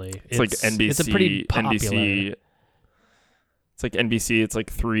probably. It's like NBC. It's a pretty popular. NBC. It's like NBC. It's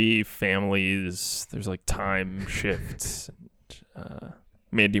like 3 families. There's like time shifts. And,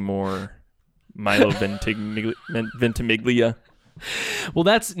 Mandy Moore, Milo Ventimiglia. Well,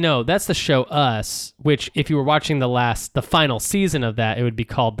 that's the show Us, which if you were watching the final season of that, it would be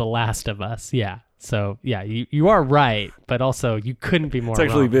called The Last of Us. Yeah. So yeah, you are right, but also you couldn't be more. It's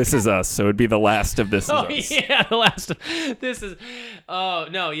actually wrong. This Is Us, so it'd be the last of This Is Us. Oh yeah, the last of This Is. Oh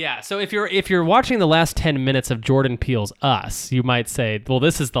no, yeah. So if you're watching the last 10 minutes of Jordan Peele's Us, you might say, well,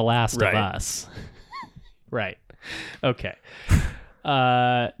 this is the last of Us. Right. Okay.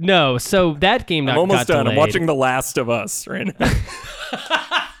 No. So that game I'm almost done. delayed. I'm watching The Last of Us right now.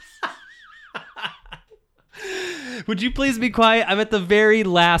 Would you please be quiet? I'm at the very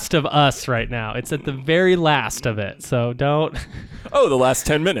last of Us right now. It's at the very last of it. So don't. Oh, the last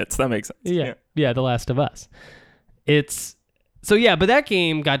 10 minutes. That makes sense. Yeah, The Last of Us. But that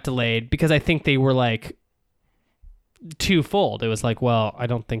game got delayed because I think they were like twofold. It was like, well, I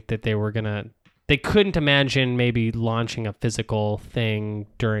don't think that they couldn't imagine maybe launching a physical thing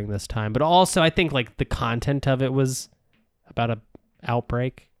during this time. But also I think like the content of it was about a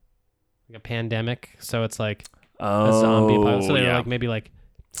outbreak, like a pandemic. So it's like a zombie apocalypse. So they were like maybe like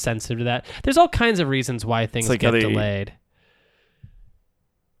sensitive to that. There's all kinds of reasons why things like get delayed.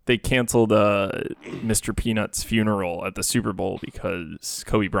 They canceled Mr. Peanut's funeral at the Super Bowl because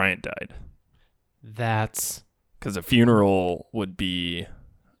Kobe Bryant died. That's because a funeral would be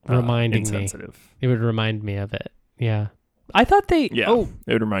reminding insensitive. Me. It would remind me of it. Yeah. I thought they... Yeah,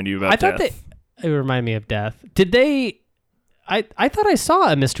 it would remind you about death. It would remind me of death. Did they... I thought I saw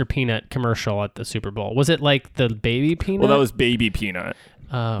a Mr. Peanut commercial at the Super Bowl. Was it like the Baby Peanut? Well, that was Baby Peanut.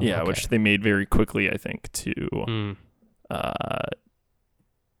 Oh, yeah, okay. which they made very quickly, I think, to,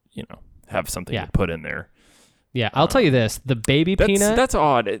 have something to put in there. Yeah, I'll tell you this. The Baby Peanut... That's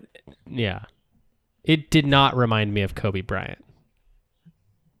odd. Yeah. It did not remind me of Kobe Bryant.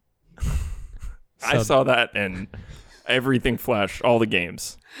 I saw that and everything flashed, all the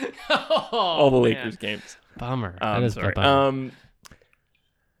games. All the Lakers games. Bummer. That is sorry. Bummer.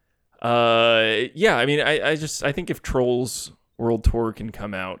 I mean, I think if Trolls World Tour can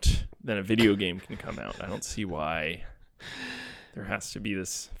come out, then a video game can come out. I don't see why there has to be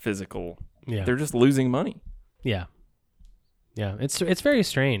this physical. Yeah. They're just losing money. Yeah. Yeah, it's very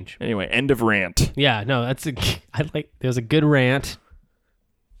strange. Anyway, end of rant. Yeah, no, there's a good rant.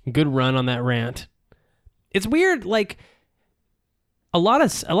 Good run on that rant. It's weird, like a lot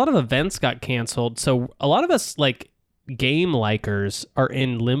of events got canceled, so a lot of us like game likers are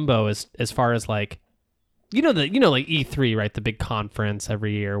in limbo as far as like like E3, right? The big conference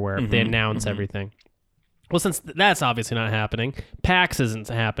every year where they announce everything. Well, since that's obviously not happening, PAX isn't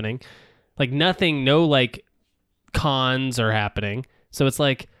happening. Like nothing, no like cons are happening. So it's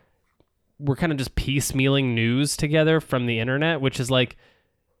like we're kind of just piecemealing news together from the internet, which is like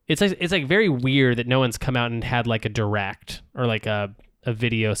it's like very weird that no one's come out and had like a direct or like a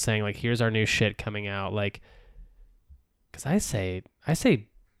video saying like here's our new shit coming out, like because I say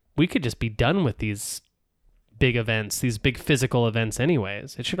we could just be done with these big events, these big physical events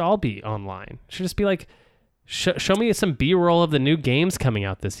anyways. It should all be online. It should just be like show me some B-roll of the new games coming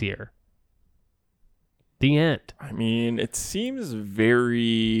out this year. The end. I mean, it seems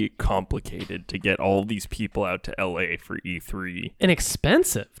very complicated to get all these people out to LA for E3. And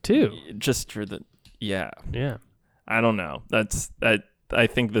expensive, too. Just for the... Yeah. Yeah. I don't know. I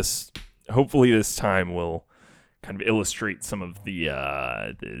think hopefully this time will kind of illustrate some of the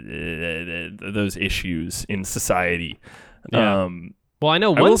those issues in society. Yeah. Well, I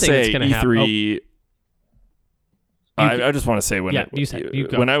know I one will thing say that's going to happen. E3. I just want to say when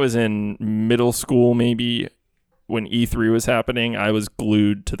I was in middle school, maybe when E3 was happening, I was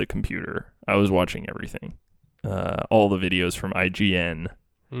glued to the computer. I was watching everything, all the videos from IGN,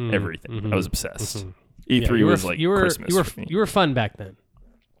 everything. Mm-hmm. I was obsessed. Mm-hmm. E3 was like Christmas for me. You were fun back then.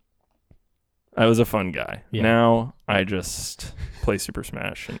 I was a fun guy. Yeah. Now I just play Super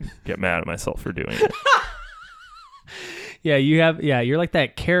Smash and get mad at myself for doing it. Yeah, you're like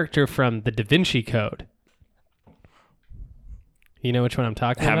that character from the Da Vinci Code. You know which one I'm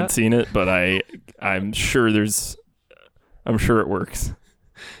talking about? Haven't seen it, but I'm sure it works.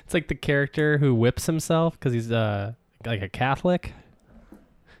 It's like the character who whips himself because he's like a Catholic.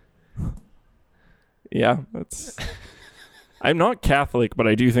 Yeah, I'm not Catholic, but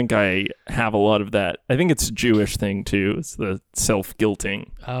I do think I have a lot of that. I think it's a Jewish thing too. It's the self-guilting.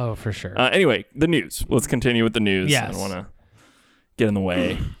 Oh, for sure. Anyway, the news. Let's continue with the news. Yes. I don't want to get in the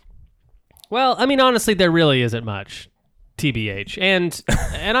way. Well, I mean, honestly, there really isn't much, TBH. And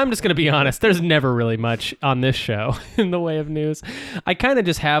I'm just going to be honest, there's never really much on this show in the way of news. I kind of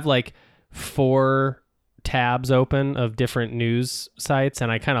just have like 4 tabs open of different news sites,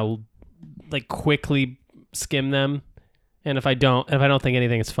 and I kind of like quickly skim them. And if I don't think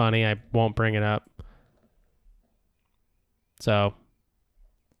anything is funny, I won't bring it up. So,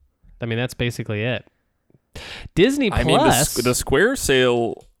 I mean, that's basically it. Disney Plus. I mean, the Square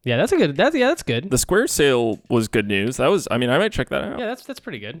sale. Yeah, that's good. That's good. The Square sale was good news. I might check that out. Yeah, that's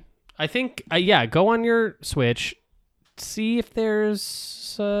pretty good. I think. Go on your Switch, see if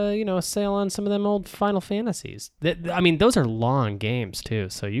there's a sale on some of them old Final Fantasies. Those are long games too,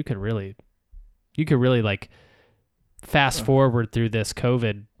 so you could really like fast forward through this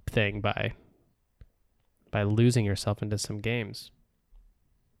COVID thing by losing yourself into some games,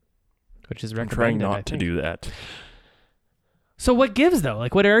 which is recommended. I'm trying not to do that. So what gives though?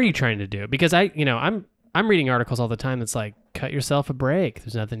 Like, what are you trying to do? Because I'm reading articles all the time that's like, cut yourself a break.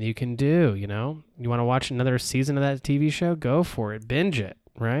 There's nothing you can do. You want to watch another season of that TV show? Go for it. Binge it.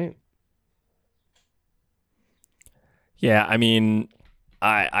 Right? Yeah, I mean,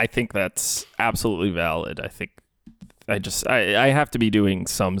 I think that's absolutely valid. I think I have to be doing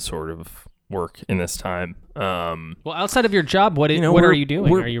some sort of work in this time. Well, outside of your job, what are you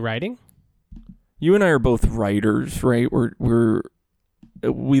doing? Are you writing? You and I are both writers, right?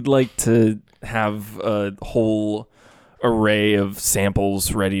 We'd like to have a whole array of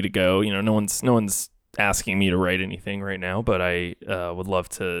samples ready to go. No one's asking me to write anything right now, but I would love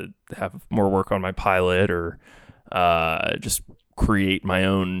to have more work on my pilot or just create my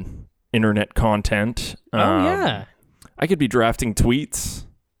own internet content. Yeah. I could be drafting tweets.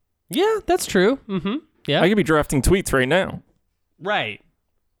 Yeah, that's true. Mm-hmm. Yeah. I could be drafting tweets right now. Right.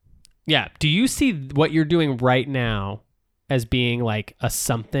 Yeah. Do you see what you're doing right now as being like a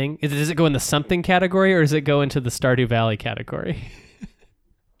something? Does it go in the something category or does it go into the Stardew Valley category?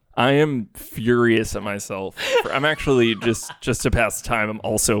 I am furious at myself. I'm actually just to pass the time. I'm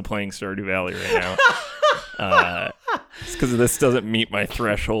also playing Stardew Valley right now. It's because this doesn't meet my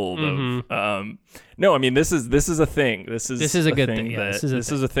threshold of. No, I mean this is a thing. This is a good thing. Yeah, this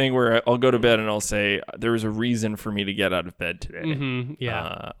is a thing where I'll go to bed and I'll say there was a reason for me to get out of bed today. Mm-hmm,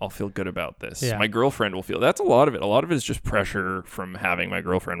 yeah, I'll feel good about this. Yeah. My girlfriend will feel. That's a lot of it. A lot of it is just pressure from having my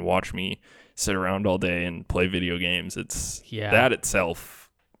girlfriend watch me sit around all day and play video games. It's that itself,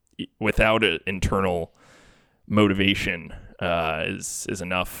 without an internal motivation, is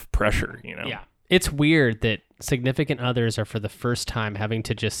enough pressure. Yeah. It's weird that significant others are for the first time having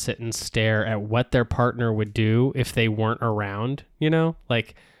to just sit and stare at what their partner would do if they weren't around,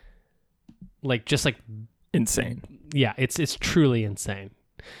 like just like insane. Yeah, it's truly insane.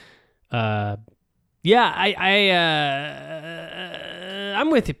 I'm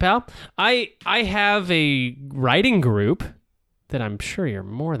with you, pal. I have a writing group that I'm sure you're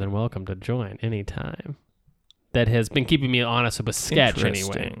more than welcome to join anytime. That has been keeping me honest with sketch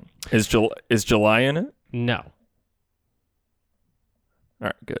anyway. Is July in it? No. All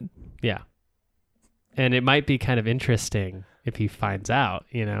right, good. Yeah. And it might be kind of interesting if he finds out,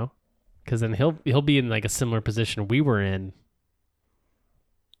 because then he'll be in like a similar position we were in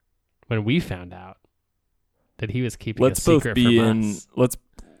when we found out that he was keeping a secret from us.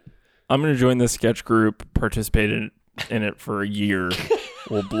 I'm going to join this sketch group, participate in it for a year.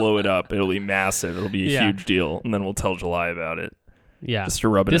 We'll blow it up. It'll be massive. It'll be a huge deal. And then we'll tell July about it. Yeah. Just to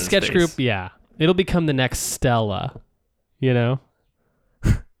rub it in his face. This sketch group, yeah. It'll become the next Stella,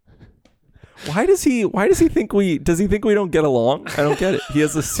 Why does he think we don't get along? I don't get it. He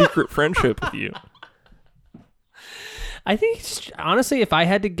has a secret friendship with you. I think honestly, if I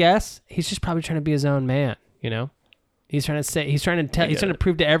had to guess, he's just probably trying to be his own man, you know? He's trying to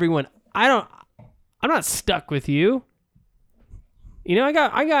prove to everyone, I'm not stuck with you. You know, I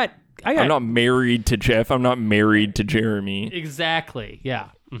got I'm not married to Jeff. I'm not married to Jeremy. Exactly. Yeah.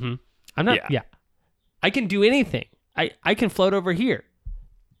 Mm-hmm. I'm not. Yeah. I can do anything. I can float over here.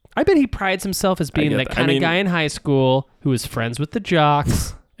 I bet he prides himself as being that kind of guy in high school who was friends with the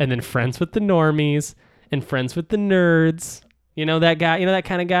jocks and then friends with the normies and friends with the nerds. You know that guy? You know that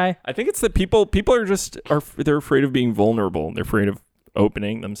kind of guy? I think it's that people they're afraid of being vulnerable. They're afraid of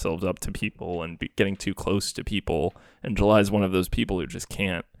opening themselves up to people and getting too close to people. And July's one of those people who just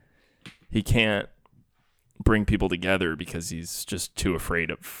can't. He can't bring people together because he's just too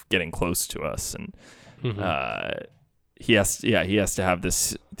afraid of getting close to us. And he has to have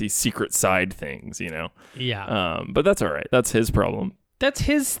these secret side things, you know? Yeah. But that's all right. That's his problem. That's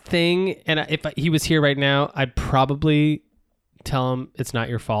his thing. And if he was here right now, I'd probably tell him it's not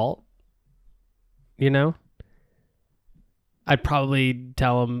your fault. You know? I'd probably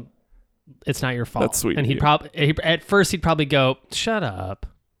tell him it's not your fault. That's sweet. And at first he'd probably go, shut up.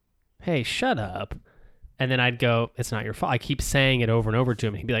 Hey, shut up. And then I'd go, it's not your fault. I keep saying it over and over to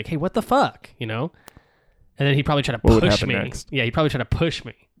him. He'd be like, hey, what the fuck? You know? And then he'd probably try to push me. Next? Yeah, he'd probably try to push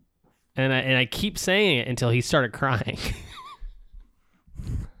me. And I keep saying it until he started crying.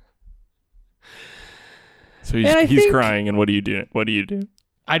 So he's crying, and what do you do?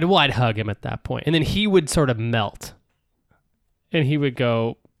 I'd hug him at that point, and then he would sort of melt, and he would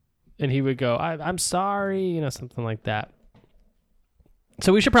go, I'm sorry, you know, something like that.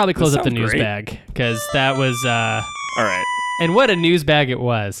 So we should probably close up the news bag because that was all right. And what a news bag it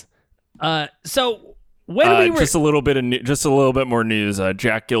was. So when we were just a little bit more news.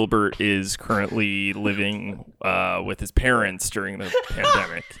 Jack Gilbert is currently living with his parents during the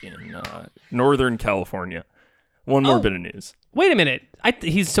pandemic in Northern California. One more bit of news. Wait a minute.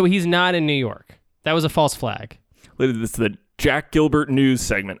 He's not in New York. That was a false flag. This is the Jack Gilbert news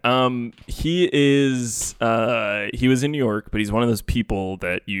segment. He was in New York, but he's one of those people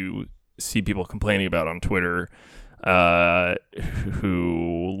that you see people complaining about on Twitter,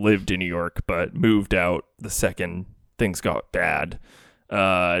 who lived in New York but moved out the second things got bad.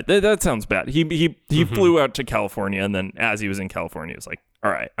 That sounds bad. He flew out to California, and then as he was in California, he was like,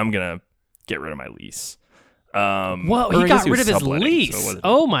 "All right, I'm gonna get rid of my lease." Whoa, he got rid of his lease.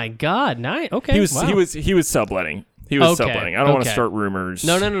 Oh my God! Nice. Okay, he was subletting. He was subletting. I don't want to start rumors.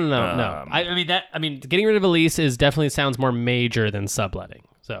 No. I mean, getting rid of a lease definitely sounds more major than subletting.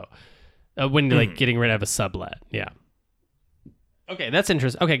 So, getting rid of a sublet, yeah. Okay, that's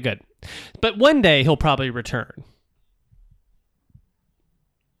interesting. Okay, good. But one day he'll probably return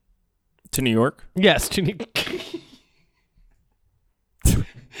to New York. Yes, to New.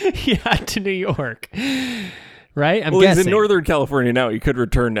 Yeah, to New York. Right? I'm guessing. He's in Northern California now. He could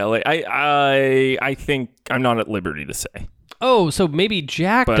return to LA. I think I'm not at liberty to say. Oh, so maybe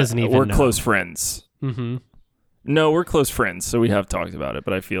Jack doesn't even know. We're close friends. Mm-hmm. No, we're close friends, so we have talked about it,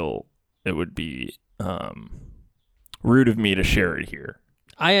 but I feel it would be rude of me to share it here.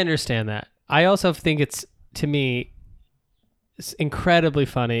 I understand that. I also think it's incredibly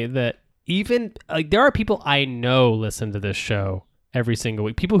funny that even there are people I know listen to this show every single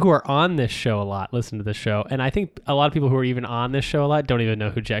week. People who are on this show a lot listen to this show. And I think a lot of people who are even on this show a lot don't even know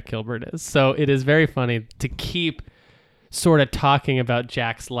who Jack Gilbert is. So it is very funny to keep sort of talking about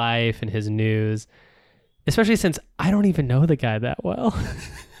Jack's life and his news, especially since I don't even know the guy that well.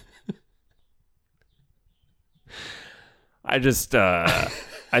 I just, I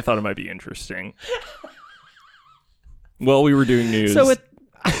thought it might be interesting. Well, we were doing news. So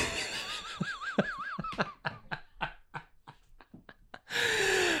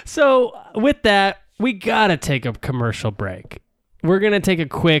with that, we gotta take a commercial break. We're gonna take a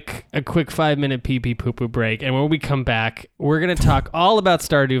quick 5-minute pee pee poo poo break, and when we come back, we're gonna talk all about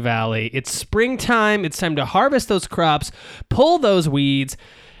Stardew Valley. It's springtime. It's time to harvest those crops, pull those weeds,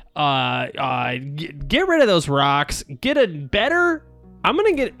 get rid of those rocks. Get a better. I'm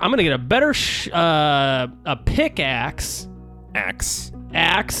gonna get a better a pickaxe. Axe.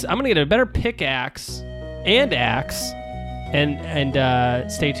 I'm gonna get a better pickaxe and axe.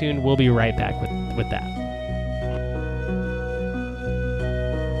 And stay tuned. We'll be right back with that.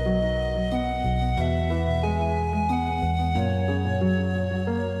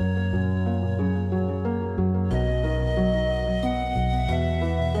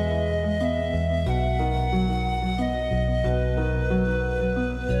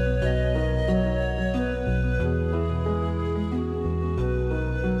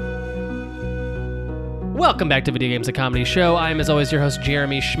 Welcome back to Video Games, a Comedy Show. I'm, as always, your host,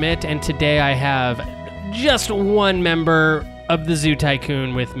 Jeremy Schmidt, and today I have just one member of the Zoo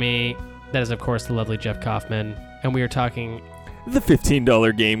Tycoon with me. That is, of course, the lovely Jeff Kaufman, and we are talking... The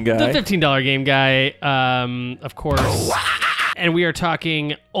 $15 game guy. The $15 game guy, of course. And we are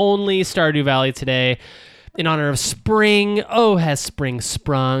talking only Stardew Valley today in honor of spring. Oh, has spring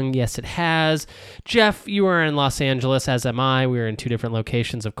sprung? Yes, it has. Jeff, you are in Los Angeles, as am I. We are in two different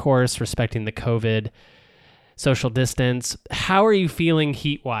locations, of course, respecting the COVID social distance. How are you feeling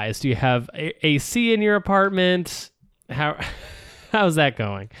heat-wise? Do you have AC in your apartment? How's that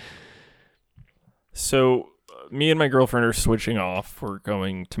going? So, me and my girlfriend are switching off. We're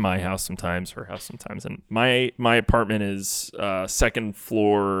going to my house sometimes, her house sometimes. And my apartment is second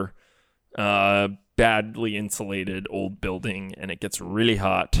floor, badly insulated old building, and it gets really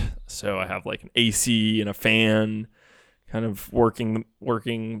hot. So I have like an AC and a fan kind of working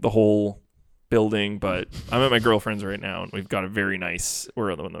the whole building. But I'm at my girlfriend's right now, and we've got a very nice,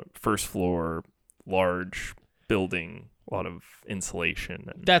 we're on the first floor, large building, a lot of insulation.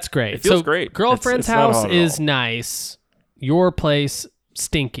 And that's great. It feels great. Girlfriend's it's house is nice. Your place,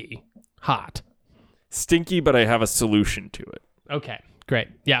 stinky. Hot. Stinky, but I have a solution to it. Okay, great.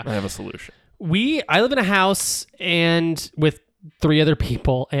 Yeah. I have a solution. I live in a house and with 3 other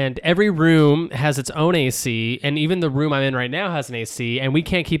people, and every room has its own AC, and even the room I'm in right now has an AC, and we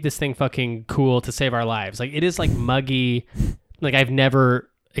can't keep this thing fucking cool to save our lives. Like, it is like muggy, like I've never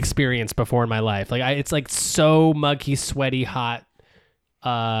experienced before in my life. Like, it's like so muggy, sweaty, hot.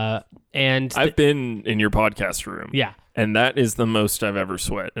 And I've been in your podcast room. Yeah. And that is the most I've ever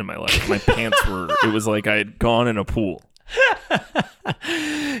sweat in my life. My pants it was like I had gone in a pool.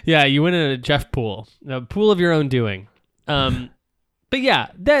 Yeah, you went in a Jeff pool, a pool of your own doing. But yeah,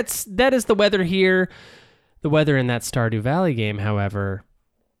 that is the weather here. The weather in that Stardew Valley game, however,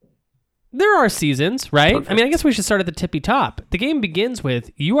 there are seasons, right? Perfect. I mean, I guess we should start at the tippy top. The game begins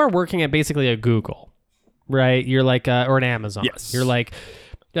with you are working at basically a Google, right? You're like or an Amazon. Yes. You're like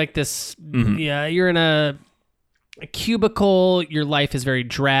this. Mm-hmm. Yeah, you're in a cubicle. Your life is very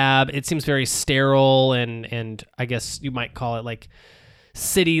drab. It seems very sterile, and I guess you might call it like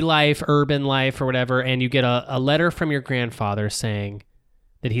city life, urban life, or whatever. And you get a letter from your grandfather saying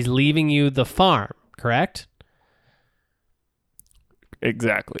that he's leaving you the farm. Correct?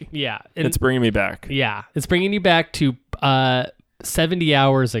 Exactly. Yeah. It's bringing me back. Yeah. It's bringing you back to 70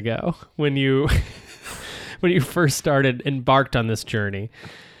 hours ago when you when you first embarked on this journey.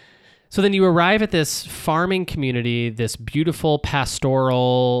 So then you arrive at this farming community, this beautiful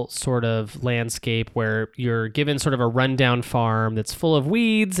pastoral sort of landscape where you're given sort of a rundown farm that's full of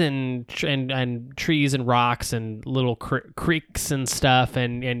weeds and trees and rocks and little creeks and stuff.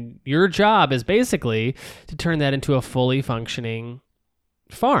 And your job is basically to turn that into a fully functioning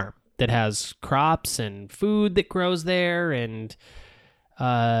farm that has crops and food that grows there. And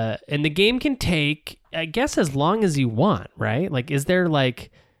the game can take, I guess, as long as you want, right? Like, is there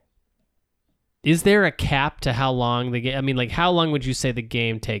a cap to how long the game? I mean, like, how long would you say the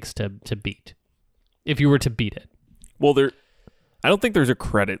game takes to beat, if you were to beat it? Well, I don't think there's a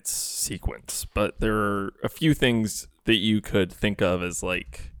credits sequence, but there are a few things that you could think of as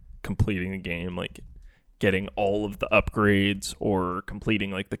like completing the game, like getting all of the upgrades or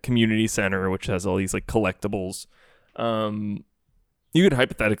completing like the community center, which has all these like collectibles. You could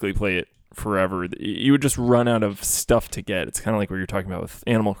hypothetically play it forever. You would just run out of stuff to get. It's kind of like what you're talking about with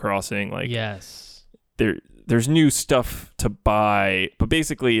Animal Crossing. Like, yes, there's new stuff to buy, but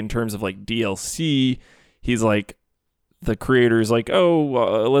basically in terms of like DLC, he's like, the creator's like,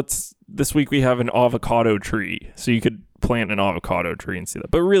 this week we have an avocado tree, so you could plant an avocado tree and see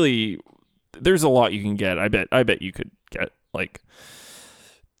that. But really, there's a lot you can get. I bet you could get like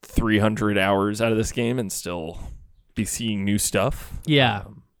 300 hours out of this game and still be seeing new stuff. Yeah.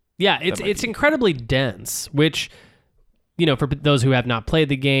 Yeah, it's incredibly dense, which, you know, for those who have not played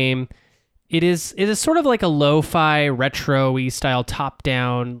the game, it is sort of like a lo-fi, retro-y style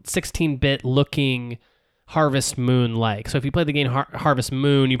top-down, 16-bit looking Harvest Moon-like. So if you play the game Harvest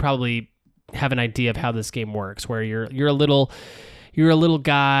Moon, you probably have an idea of how this game works, where you're a little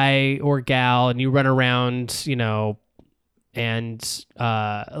guy or gal, and you run around, you know, and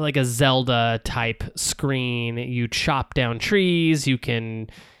like a Zelda type screen. You chop down trees. You can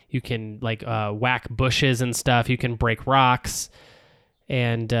like whack bushes and stuff. You can break rocks,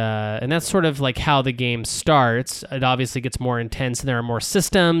 and that's sort of like how the game starts. It obviously gets more intense, and there are more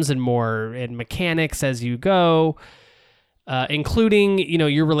systems and mechanics as you go, including, you know,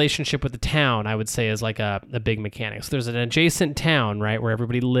 your relationship with the town. I would say is like a big mechanic. So there's an adjacent town, right, where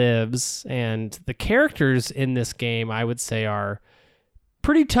everybody lives, and the characters in this game, I would say, are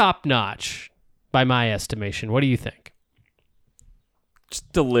pretty top notch. by my estimation. What do you think?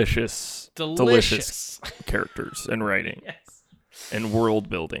 Just delicious characters and writing and world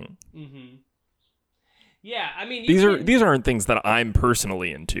building. Mm-hmm. Yeah, I mean, these aren't things that I'm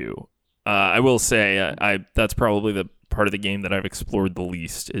personally into. I will say that's probably the part of the game that I've explored the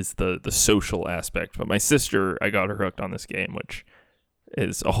least is the social aspect. But my sister, I got her hooked on this game, which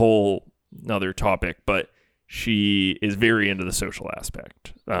is a whole another topic. But she is very into the social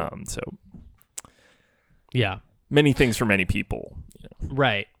aspect. So yeah, many things for many people.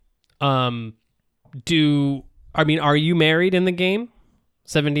 Right. Are you married in the game?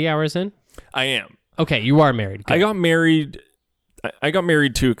 70 hours in? I am. Okay, you are married. Good. I got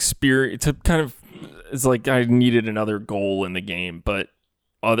married to experience, to kind of, it's like I needed another goal in the game, but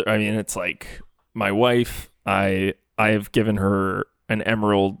it's like my wife, I have given her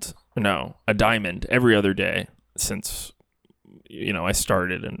a diamond every other day since, I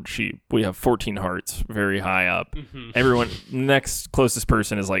started, and we have 14 hearts, very high up. Mm-hmm. Everyone, next closest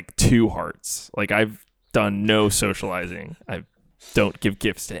person is like 2 hearts. Like I've done no socializing. I don't give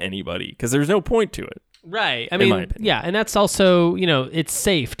gifts to anybody because there's no point to it. Right. I mean, yeah, and that's also, it's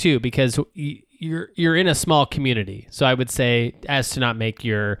safe too because you're in a small community. So I would say, as to not make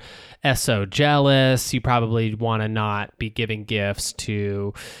your SO jealous, you probably want to not be giving gifts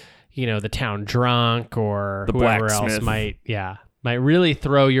to, the town drunk or the whoever blacksmith. Else might really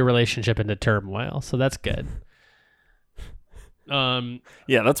throw your relationship into turmoil. So that's good.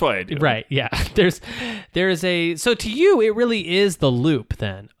 Yeah, that's why I do. Right. Yeah. So to you, it really is the loop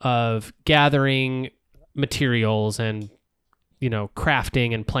then of gathering materials and,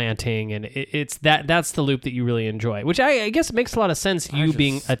 crafting and planting. And it's that's the loop that you really enjoy, which I guess makes a lot of sense.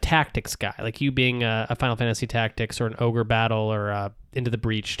 Being a tactics guy, like you being a Final Fantasy Tactics or an Ogre Battle or Into the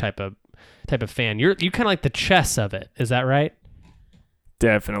Breach type of fan. You kind of like the chess of it. Is that right?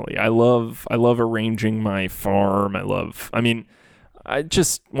 Definitely. I love arranging my farm.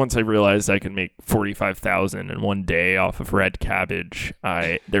 Once I realized I could make 45,000 in one day off of red cabbage,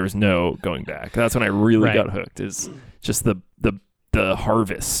 there was no going back. That's when I really got hooked. Is just the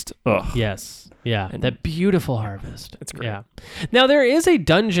harvest. Ugh. Yes. Yeah. And that beautiful harvest. It's great. Yeah. Now there is a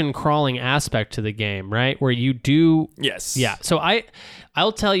dungeon crawling aspect to the game, right? Where you do. Yes. Yeah. So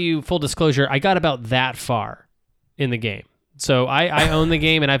I'll tell you full disclosure. I got about that far in the game. So I own the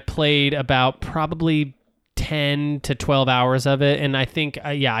game and I've played about probably 10 to 12 hours of it, and I think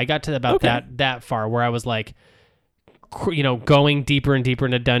I got to about that far where I was like, going deeper and deeper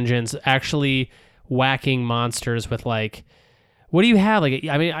into dungeons, actually whacking monsters with like, what do you have? Like,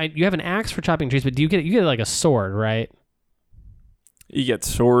 you have an axe for chopping trees, but you get like a sword, right? You get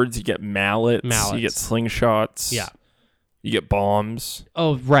swords, you get mallets. You get slingshots. Yeah, you get bombs.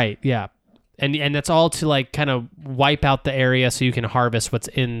 Oh, right, yeah, and that's all to like kind of wipe out the area so you can harvest what's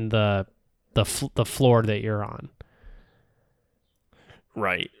in the floor that you're on.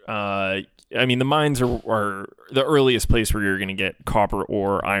 Right. The mines are the earliest place where you're going to get copper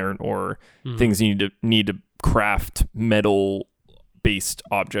ore, iron ore, things you need to craft metal-based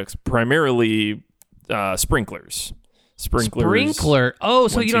objects, primarily sprinklers. Sprinkler. Oh,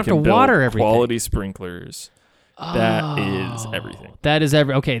 so you don't have to water everything. Quality sprinklers. That is everything. That is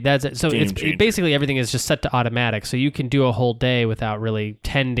okay. That's it. So Game it's changer. basically everything is just set to automatic, so you can do a whole day without really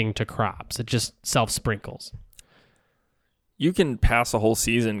tending to crops. It just self-sprinkles. You can pass a whole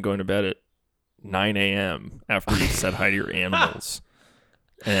season going to bed at 9 a.m. after you've said hi to your animals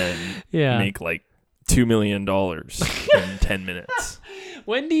and make like $2 million in 10 minutes.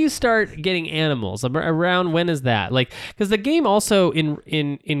 When do you start getting animals? Around when is that? Like, because the game also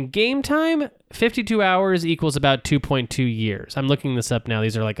in game time, 52 hours equals about 2.2 years. I'm looking this up now.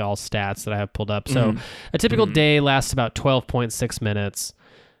 These are like all stats that I have pulled up. So a typical day lasts about 12.6 minutes.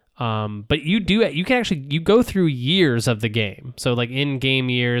 But you go through years of the game. So like in game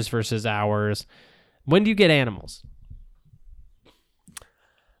years versus hours. When do you get animals?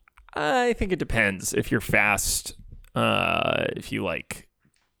 I think it depends. If you're fast, if you like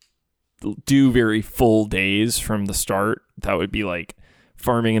do very full days from the start, that would be like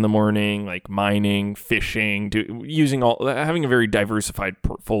farming in the morning, like mining, fishing, having a very diversified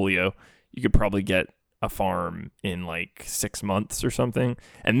portfolio. You could probably get a farm in like 6 months or something.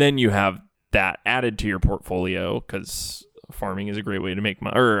 And then you have that added to your portfolio because farming is a great way to make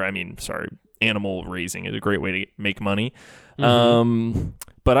money. Animal raising is a great way to make money.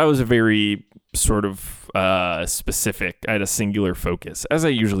 But I was a very sort of specific. I had a singular focus, as I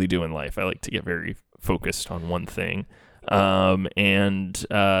usually do in life. I like to get very focused on one thing. And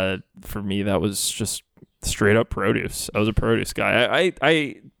for me, that was just straight up produce. I was a produce guy.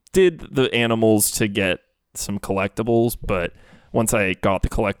 I did the animals to get some collectibles, but once I got the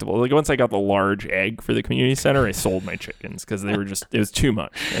collectible, like once I got the large egg for the community center, I sold my chickens because they were just, it was too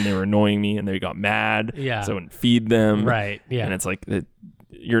much and they were annoying me and they got mad. Yeah. So I wouldn't feed them. Right. Yeah. And it's like,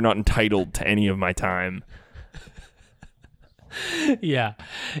 you're not entitled to any of my time. Yeah.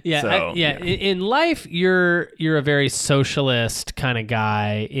 So, In life, you're a very socialist kind of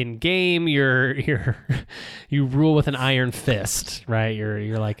guy. In game, you rule with an iron fist, right?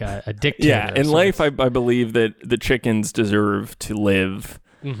 You're like a dictator. Yeah. In life, I believe that the chickens deserve to live.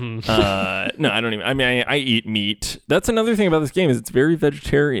 Mm-hmm. No, I don't even. I mean, I eat meat. That's another thing about this game is it's very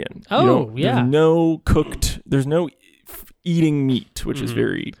vegetarian. Oh, yeah. There's no cooked. There's no eating meat, which is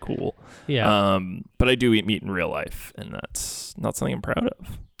very cool. Yeah. But I do eat meat in real life, and that's not something I'm proud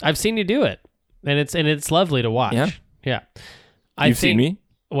of. I've seen you do it, and it's lovely to watch. Yeah. Yeah. You've seen me?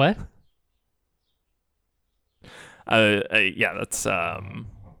 What? Yeah, that's. I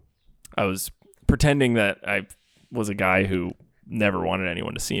was pretending that I was a guy who never wanted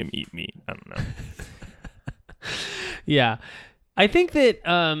anyone to see him eat meat. I don't know. Yeah. I think that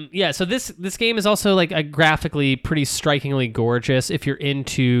so this game is also like a graphically pretty strikingly gorgeous if you're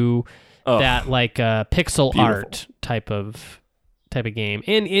into that like pixel beautiful. art type of game.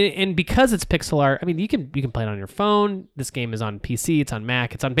 And because it's pixel art, I mean you can play it on your phone. This game is on PC, it's on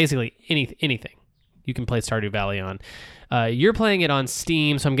Mac, it's on basically anything you can play Stardew Valley on. You're playing it on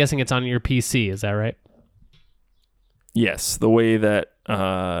Steam, so I'm guessing it's on your PC, is that right? Yes, the way that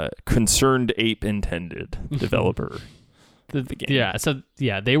Concerned Ape intended, developer. The game. Yeah, so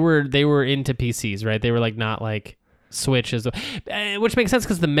yeah, they were into PCs, right? They were like not like Switch which makes sense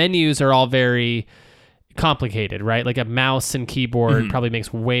because the menus are all very complicated, right? Like a mouse and keyboard probably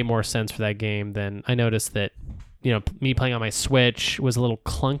makes way more sense for that game than I noticed that, me playing on my Switch was a little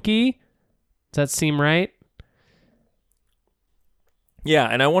clunky. Does that seem right? Yeah,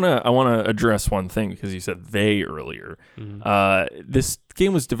 and I wanna address one thing because you said they earlier. This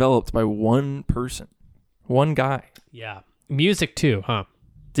game was developed by one person, one guy. Yeah. Music too, huh?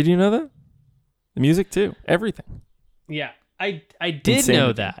 Did you know that? The music too. Everything. Yeah. I did Insanity.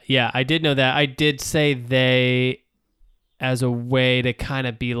 know that. Yeah, I did know that. I did say they as a way to kind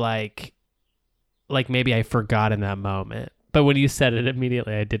of be like maybe I forgot in that moment. But when you said it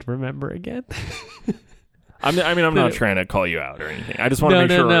immediately, I did remember again. I'm not trying to call you out or anything. I just want to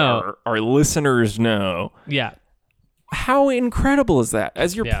make sure our listeners know. Yeah. How incredible is that?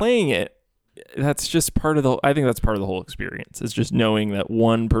 As you're playing it, that's just part of I think that's part of the whole experience. It's just knowing that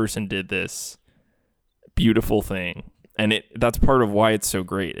one person did this beautiful thing. And that's part of why it's so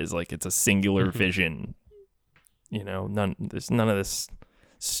great is like it's a singular vision. There's none of this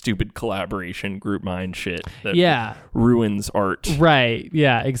stupid collaboration group mind shit that ruins art. Right.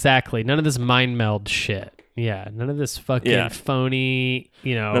 Yeah, exactly. None of this mind meld shit. Yeah, none of this fucking phony,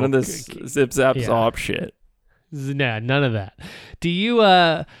 None of this zip zap zop shit. Nah, none of that. Do you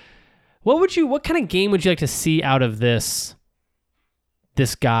what kind of game would you like to see out of this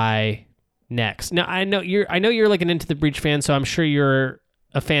guy next? Now I know you're like an Into the Breach fan, so I'm sure you're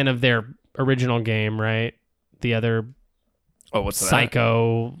a fan of their original game, right? The other what's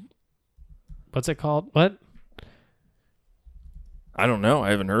Psycho? What's it called? What? I don't know. I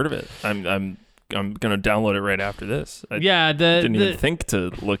haven't heard of it. I'm gonna download it right after this. I didn't even think to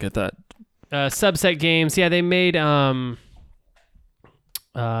look at that. Subset Games. Yeah, they made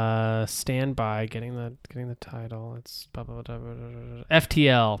Stand By, getting the title. It's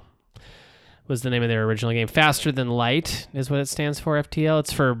FTL was the name of their original game. Faster Than Light is what it stands for. FTL.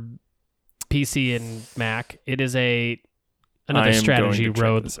 It's for PC and Mac. It is another strategy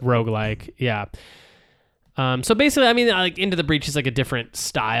roguelike. Yeah. So basically, I mean, like Into the Breach is like a different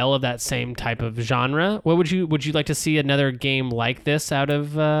style of that same type of genre. What would you like to see another game like this out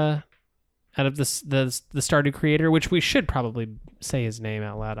of the Stardew creator, which we should probably say his name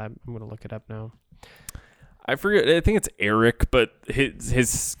out loud. I'm going to look it up now. I forget. I think it's Eric, but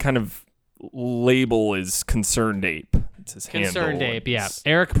his kind of label is Concerned Ape. It's his Concerned handle. Ape, yeah.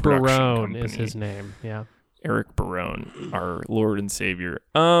 Eric Barone is his name. Yeah. Eric Barone, our Lord and Savior.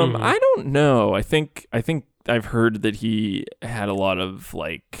 I don't know. I think I've heard that he had a lot of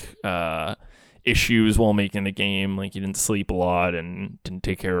like issues while making the game. Like he didn't sleep a lot and didn't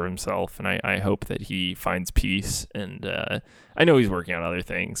take care of himself. And I hope that he finds peace. And I know he's working on other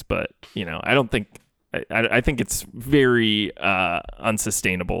things, but I don't think I think it's very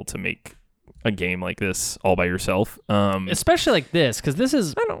unsustainable to make a game like this all by yourself, especially like this, because this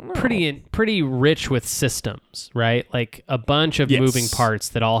is pretty rich with systems, right? Like a bunch of moving parts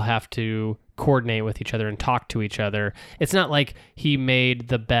that all have to coordinate with each other and talk to each other. It's not like he made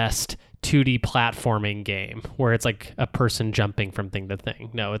the best 2D platforming game where it's like a person jumping from thing to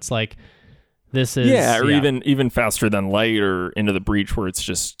thing. No, it's like This is or even Faster Than Light or Into the Breach, where it's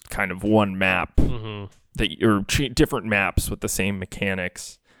just kind of one map different maps with the same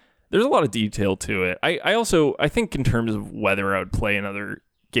mechanics. There's a lot of detail to it. I think in terms of whether I would play another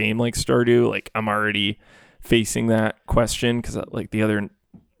game like Stardew, like I'm already facing that question because like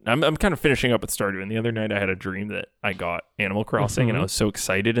I'm kind of finishing up with Stardew, and the other night I had a dream that I got Animal Crossing, and I was so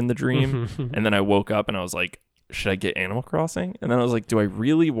excited in the dream, and then I woke up and I was like, should I get Animal Crossing? And then I was like, do I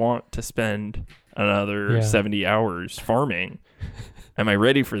really want to spend another 70 hours farming? Am I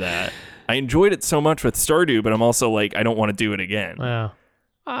ready for that? I enjoyed it so much with Stardew, but I'm also like, I don't want to do it again. Wow.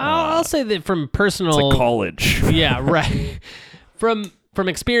 I'll say that from personal... It's like college. Yeah, right. From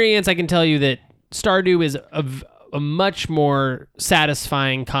experience, I can tell you that Stardew is a much more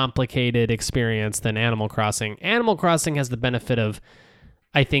satisfying, complicated experience than Animal Crossing. Animal Crossing has the benefit of,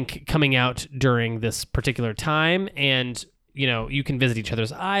 I think, coming out during this particular time, and you can visit each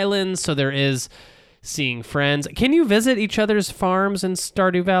other's islands, so there is seeing friends. Can you visit each other's farms in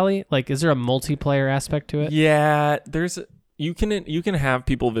Stardew Valley? Like, is there a multiplayer aspect to it? Yeah, you can have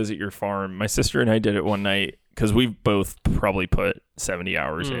people visit your farm. My sister and I did it one night because we've both probably put 70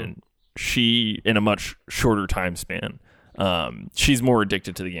 hours in. She in a much shorter time span. She's more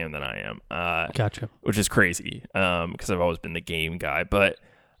addicted to the game than I am. Gotcha. Which is crazy because I've always been the game guy, but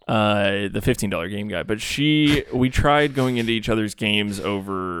the $15 game guy. But we tried going into each other's games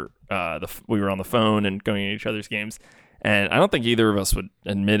over we were on the phone and going into each other's games, and I don't think either of us would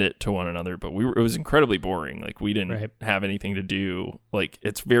admit it to one another, but it was incredibly boring. Like we didn't have anything to do. Like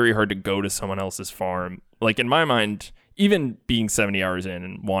it's very hard to go to someone else's farm. Like in my mind, even being 70 hours in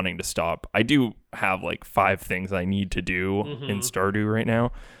and wanting to stop, I do have like 5 things I need to do in Stardew right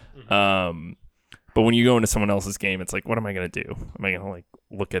now. But when you go into someone else's game, it's like, what am I going to do? Am I going to like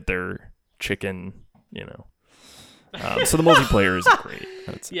look at their chicken, So the multiplayer is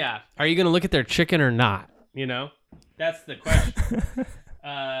great. Yeah. Are you going to look at their chicken or not? That's the question.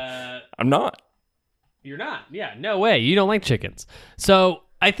 I'm not. You're not. Yeah, no way. You don't like chickens. So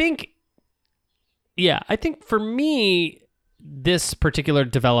I think for me, this particular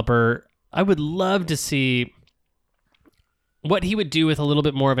developer, I would love to see what he would do with a little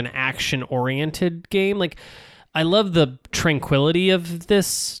bit more of an action-oriented game. Like, I love the tranquility of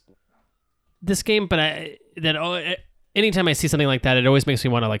this game, but anytime I see something like that, it always makes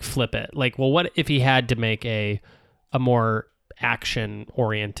me want to like flip it. Like, well, what if he had to make a more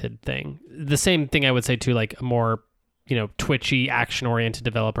action-oriented thing? The same thing I would say to like a more twitchy, action-oriented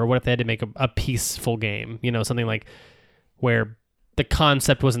developer. What if they had to make a peaceful game? Something like where the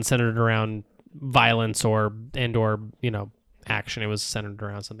concept wasn't centered around violence or action. It was centered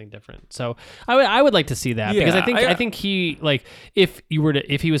around something different. So I would like to see that because I think he like if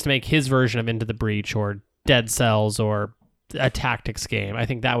he was to make his version of Into the Breach or Dead Cells or a tactics game, I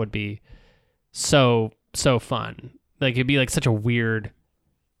think that would be so fun. Like it'd be like such a weird.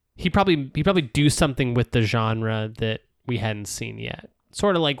 He'd probably do something with the genre that we hadn't seen yet.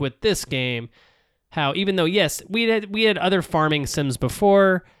 Sort of like with this game, how even though yes, we had other farming sims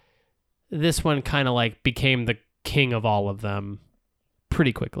before, this one kind of like became the king of all of them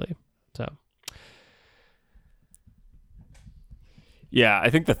pretty quickly. So yeah,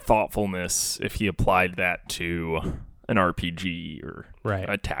 I think the thoughtfulness, if he applied that to an RPG or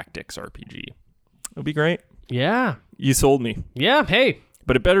a tactics RPG, it would be great. Yeah, you sold me. Yeah, hey.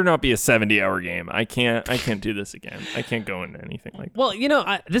 But it better not be a 70-hour game. I can't do this again. I can't go into anything like that. Well,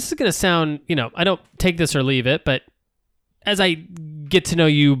 this is going to sound, I don't take this or leave it, but as I get to know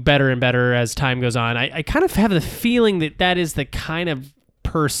you better and better as time goes on, I kind of have the feeling that is the kind of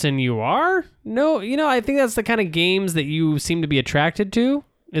person you are. No, I think that's the kind of games that you seem to be attracted to.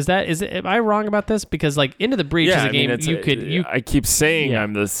 Am I wrong about this? Because like Into the Breach is a game I keep saying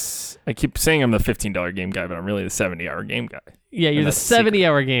I'm the $15 game guy, but I'm really the 70-hour game guy. Yeah, you're the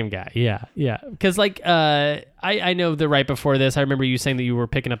 70-hour game guy. Yeah. Because like I know that right before this, I remember you saying that you were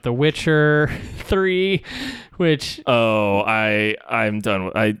picking up The Witcher 3, which I'm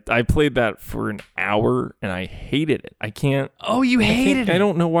done. I played that for an hour and I hated it. I can't. Oh, you hated it. I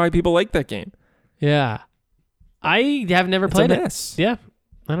don't know why people like that game. Yeah, I have never played it. Yeah,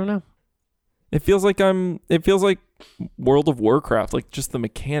 I don't know. It feels like World of Warcraft, like just the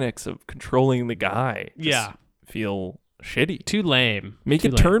mechanics of controlling the guy. Feel shitty. Too lame. Make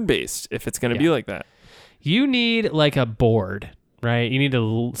it turn-based if it's going to be like that. You need like a board, right? You need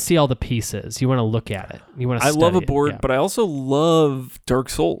to see all the pieces. You want to look at it. You want to. I love a board, but I also love Dark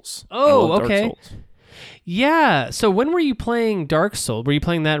Souls. Oh, okay. Dark Souls. Yeah. So when were you playing Dark Souls? Were you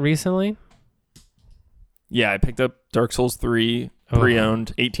playing that recently? Yeah, I picked up Dark Souls 3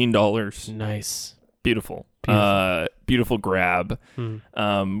 pre-owned, $18. Nice. Beautiful. Beautiful grab.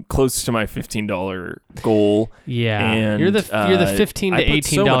 Close to my $15 goal. Yeah, and you're the $15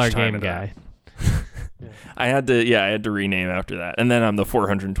 to $18 game guy. I had to rename after that, and then I'm the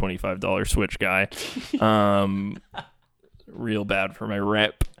 $425 Switch guy. Real bad for my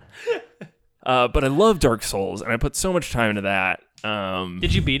rep. But I love Dark Souls, and I put so much time into that.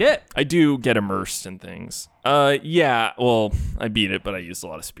 Did you beat it? I do get immersed in things. Yeah. Well, I beat it, but I used a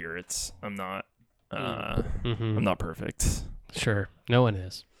lot of spirits. I'm not. I'm not perfect. Sure, no one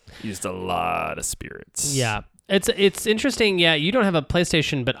is. Used a lot of spirits. Yeah, it's interesting. Yeah, you don't have a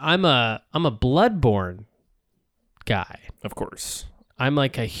PlayStation, but I'm a Bloodborne guy. Of course. I'm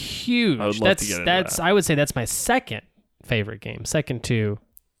like a huge. I would love to get into that. I would say that's my second favorite game, second to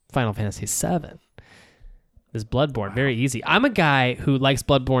Final Fantasy VII. Is Bloodborne. Very easy. I'm a guy who likes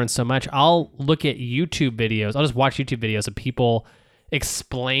Bloodborne so much, I'll look at YouTube videos. I'll just watch YouTube videos of people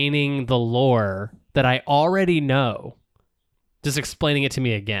explaining the lore that I already know, just explaining it to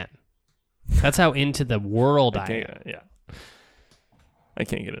me again. That's how into the world I am. Yeah. I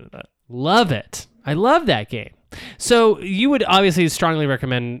can't get into that. Love it. I love that game. So you would obviously strongly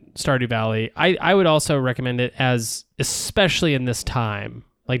recommend Stardew Valley. I would also recommend it, as especially in this time,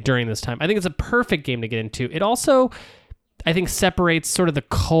 like during this time. I think it's a perfect game to get into. It also, I think, separates sort of the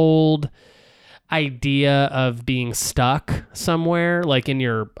cold idea of being stuck somewhere, like in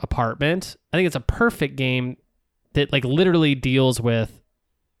your apartment. I think it's a perfect game that like literally deals with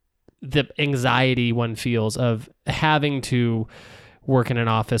the anxiety one feels of having to work in an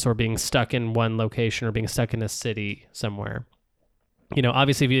office or being stuck in one location or being stuck in a city somewhere. You know,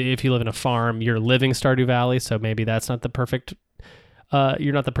 obviously if you live in a farm, you're living Stardew Valley, so maybe that's not the perfect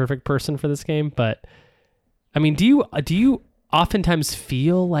you're not the perfect person for this game. But I mean, do you oftentimes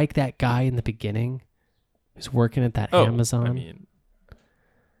feel like that guy in the beginning who's working at that Amazon? I mean,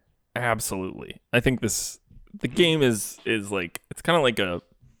 absolutely. I think the game is like, it's kind of like a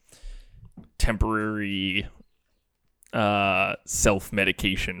temporary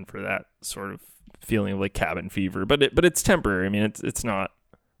self-medication for that sort of feeling of like cabin fever, but it's temporary. I mean, it's not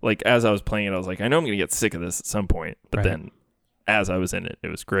like, as I was playing it, I was like, I know I'm gonna get sick of this at some point, but then as I was in it, it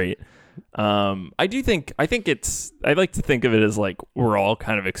was great. I like to think of it as like we're all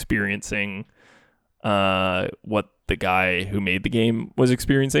kind of experiencing what the guy who made the game was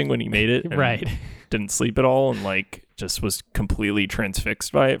experiencing when he made it, and right? Didn't sleep at all and like just was completely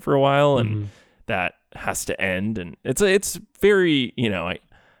transfixed by it for a while, and that has to end. And it's very, you know, I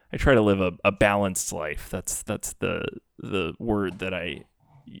try to live a balanced life. That's the word that I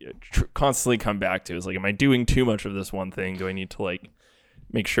constantly come back to, is like, am I doing too much of this one thing? Do I need to like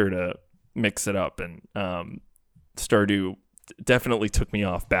make sure to mix it up? And Stardew definitely took me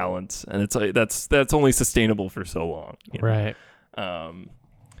off balance, and it's like that's only sustainable for so long, you know? Right.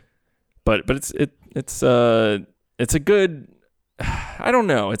 But it's a good, I don't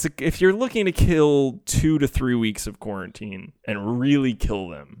know. If you're looking to kill 2 to 3 weeks of quarantine and really kill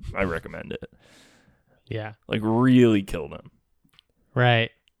them, I recommend it. Yeah. Like really kill them.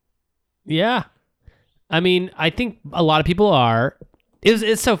 Right. Yeah. I mean, I think a lot of people are.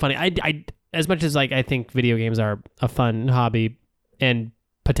 It's so funny. I as much as like I think video games are a fun hobby and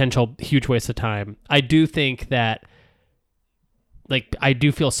potential huge waste of time, I do think that, like, I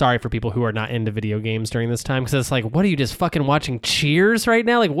do feel sorry for people who are not into video games during this time, because it's like, what are you, just fucking watching Cheers right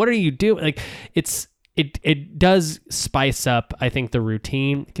now? Like, what are you doing? Like, it does spice up, I think, the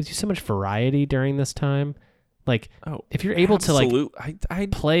routine. It gives you so much variety during this time. Like, if you're able to like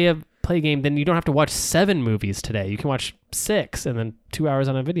play a game, then you don't have to watch 7 movies today. You can watch 6 and then 2 hours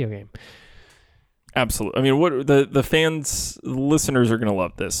on a video game. Absolutely. I mean, what the fans, the listeners are going to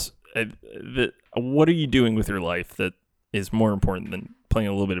love this. What are you doing with your life that is more important than playing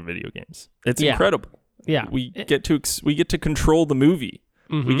a little bit of video games? It's incredible. Yeah. We get to control the movie.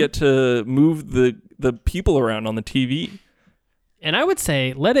 Mm-hmm. We get to move the people around on the TV. And I would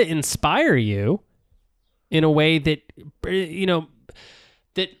say, let it inspire you in a way that, you know,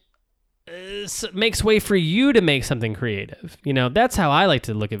 that makes way for you to make something creative. You know, that's how I like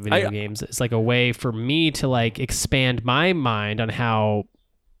to look at video games. It's like a way for me to like expand my mind on how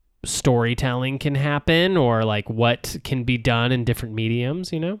storytelling can happen, or like what can be done in different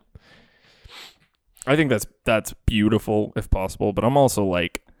mediums, you know? I think that's beautiful if possible, but I'm also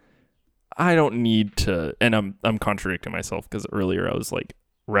like, I don't need to, and I'm contradicting myself, because earlier I was like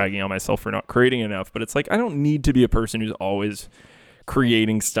ragging on myself for not creating enough, but it's like, I don't need to be a person who's always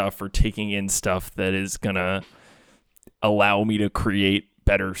creating stuff or taking in stuff that is gonna allow me to create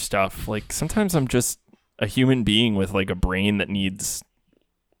better stuff. Like, sometimes I'm just a human being with like a brain that needs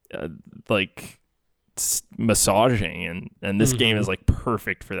like massaging, and this game is like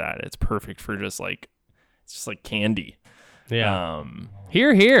perfect for that. It's perfect for just like It's just like candy. Yeah.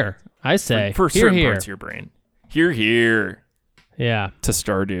 Here. I say. For here, certain here. parts of your brain. Here. Yeah. To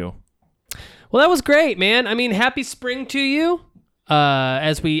Stardew. Well, that was great, man. I mean, happy spring to you.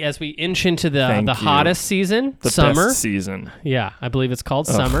 As we inch into the hottest season, the summer best season. Yeah, I believe it's called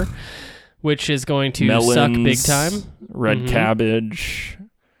summer, which is going to Melons, suck big time. Red cabbage.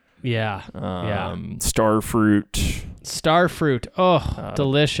 Yeah. Starfruit. Oh,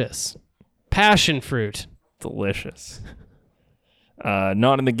 delicious. Passion fruit. Delicious.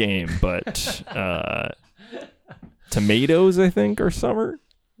 Not in the game, but tomatoes, I think, are summer.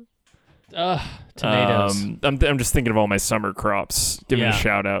 Tomatoes. I'm just thinking of all my summer crops. Giving a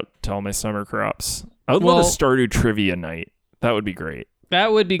shout out to all my summer crops. I would love a Stardew trivia night. That would be great.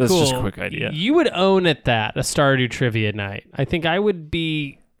 That would be cool. That's just a quick idea. You would own at that, a Stardew trivia night. I think I would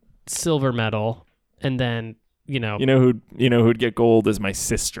be silver medal, and then You know who'd get gold is my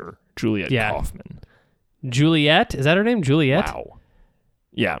sister, Juliet Kaufman. Juliet? Is that her name? Juliet? Wow.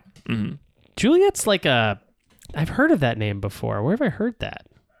 Yeah. Mm-hmm. Juliet's like I've heard of that name before. Where have I heard that?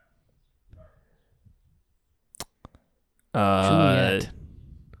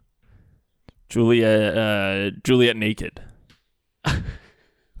 Juliet Naked.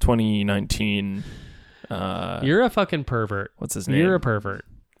 2019. You're a fucking pervert. What's his name? You're a pervert.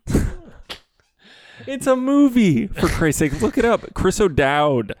 It's a movie, for Christ's sake. Look it up. Chris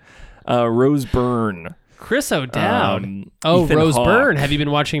O'Dowd, Rose Byrne. Chris O'Dowd. Ethan Rose Hawke. Byrne. Have you been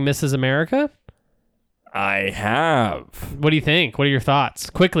watching Mrs. America? I have. What do you think? What are your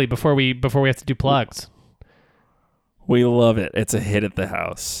thoughts? Quickly before we have to do plugs. We love it. It's a hit at the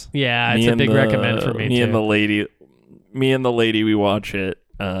house. Yeah, it's a big recommend for me too. Me and the lady, we watch it.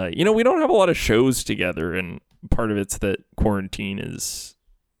 We don't have a lot of shows together, and part of it's that quarantine is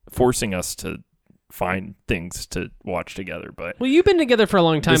forcing us to find things to watch together. But well, you've been together for a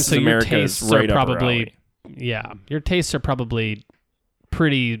long time, so your tastes right are probably your tastes are probably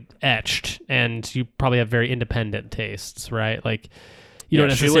pretty etched, and you probably have very independent tastes, right? Like you don't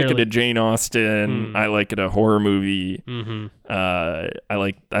necessarily. She like it a Jane Austen. I like it a horror movie. Mm-hmm. I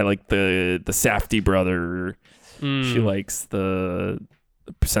like the Safdie brother. She likes the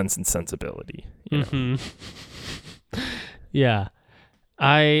Sense and Sensibility. Yeah.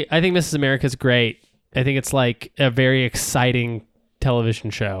 I think Mrs. America is great. I think it's like a very exciting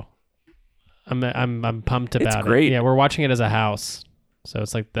television show. I'm pumped about it. It's great. Yeah, we're watching it as a house. So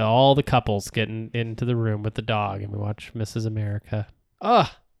it's like all the couples getting into the room with the dog, and we watch Mrs. America.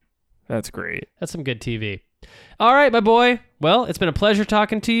 That's great. That's some good TV. All right, my boy. Well, it's been a pleasure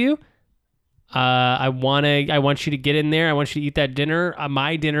talking to you. I want you to get in there. I want you to eat that dinner.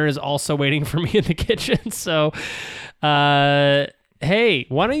 My dinner is also waiting for me in the kitchen. So, hey,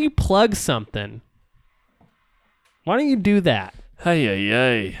 why don't you plug something? Why don't you do that?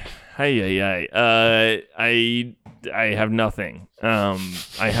 Hey. I have nothing. I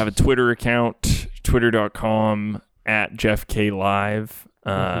have a Twitter account, twitter.com @JeffKLive.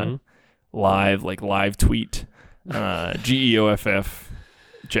 Live, like live tweet. GEOFF.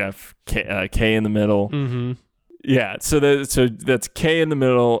 Jeff K in the middle. Mm-hmm. Yeah, so that's K in the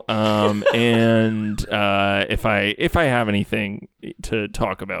middle. And if I have anything to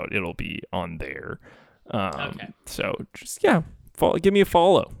talk about, it'll be on there. Okay. So just give me a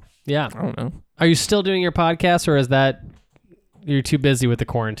follow. Yeah. I don't know. Are you still doing your podcast, or is that you're too busy with the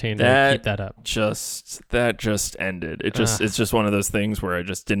quarantine to keep that up? That just ended. It's just one of those things where I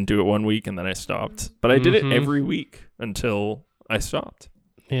just didn't do it one week and then I stopped. But I did it every week until I stopped.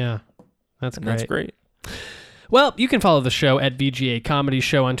 Yeah, that's great. Well, you can follow the show at VGA Comedy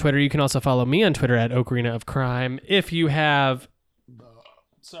Show on Twitter. You can also follow me on Twitter at Ocarina of Crime. If you have,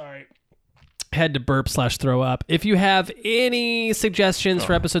 had to burp/throw up. If you have any suggestions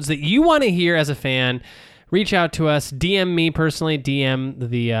for episodes that you want to hear as a fan, reach out to us. DM me personally. DM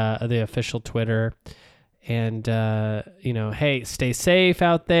the official Twitter. And hey, stay safe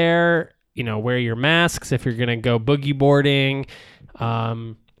out there. Wear your masks if you're gonna go boogie boarding.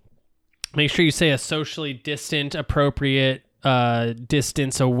 Make sure you stay a socially distant, appropriate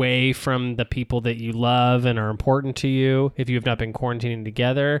distance away from the people that you love and are important to you if you have not been quarantining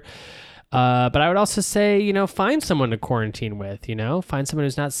together. But I would also say, find someone to quarantine with, find someone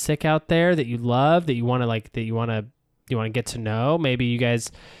who's not sick out there that you love, that you want to get to know. Maybe you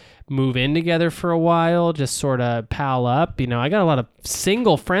guys move in together for a while, just sort of pal up. I got a lot of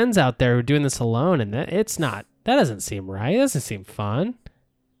single friends out there who are doing this alone, and that doesn't seem right. It doesn't seem fun.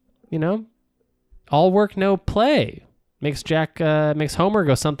 All work, no play makes Homer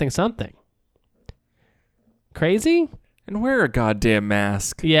go something. Crazy? And wear a goddamn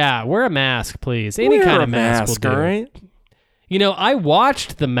mask. Yeah, wear a mask, please. Any kind of mask will do. All right? I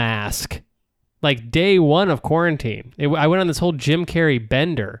watched The Mask Like day one of quarantine. I went on this whole Jim Carrey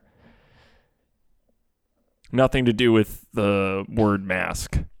bender. Nothing to do with the word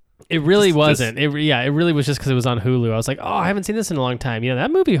mask. It really wasn't. It really was just because it was on Hulu. I was like, oh, I haven't seen this in a long time. You know,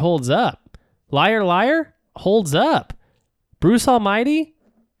 that movie holds up. Liar, Liar holds up. Bruce Almighty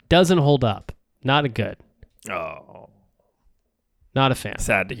doesn't hold up. Not good. Oh. Not a fan.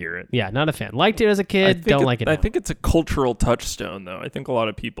 Sad to hear it. Yeah, not a fan. Liked it as a kid. Don't like it now. I think it's a cultural touchstone, though. I think a lot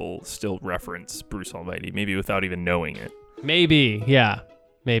of people still reference Bruce Almighty, maybe without even knowing it. Maybe. Yeah.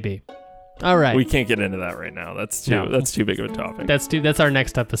 Maybe. All right. We can't get into that right now. That's too big of a topic. That's our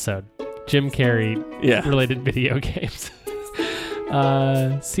next episode. Jim Carrey related video games.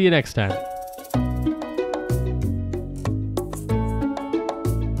 See you next time.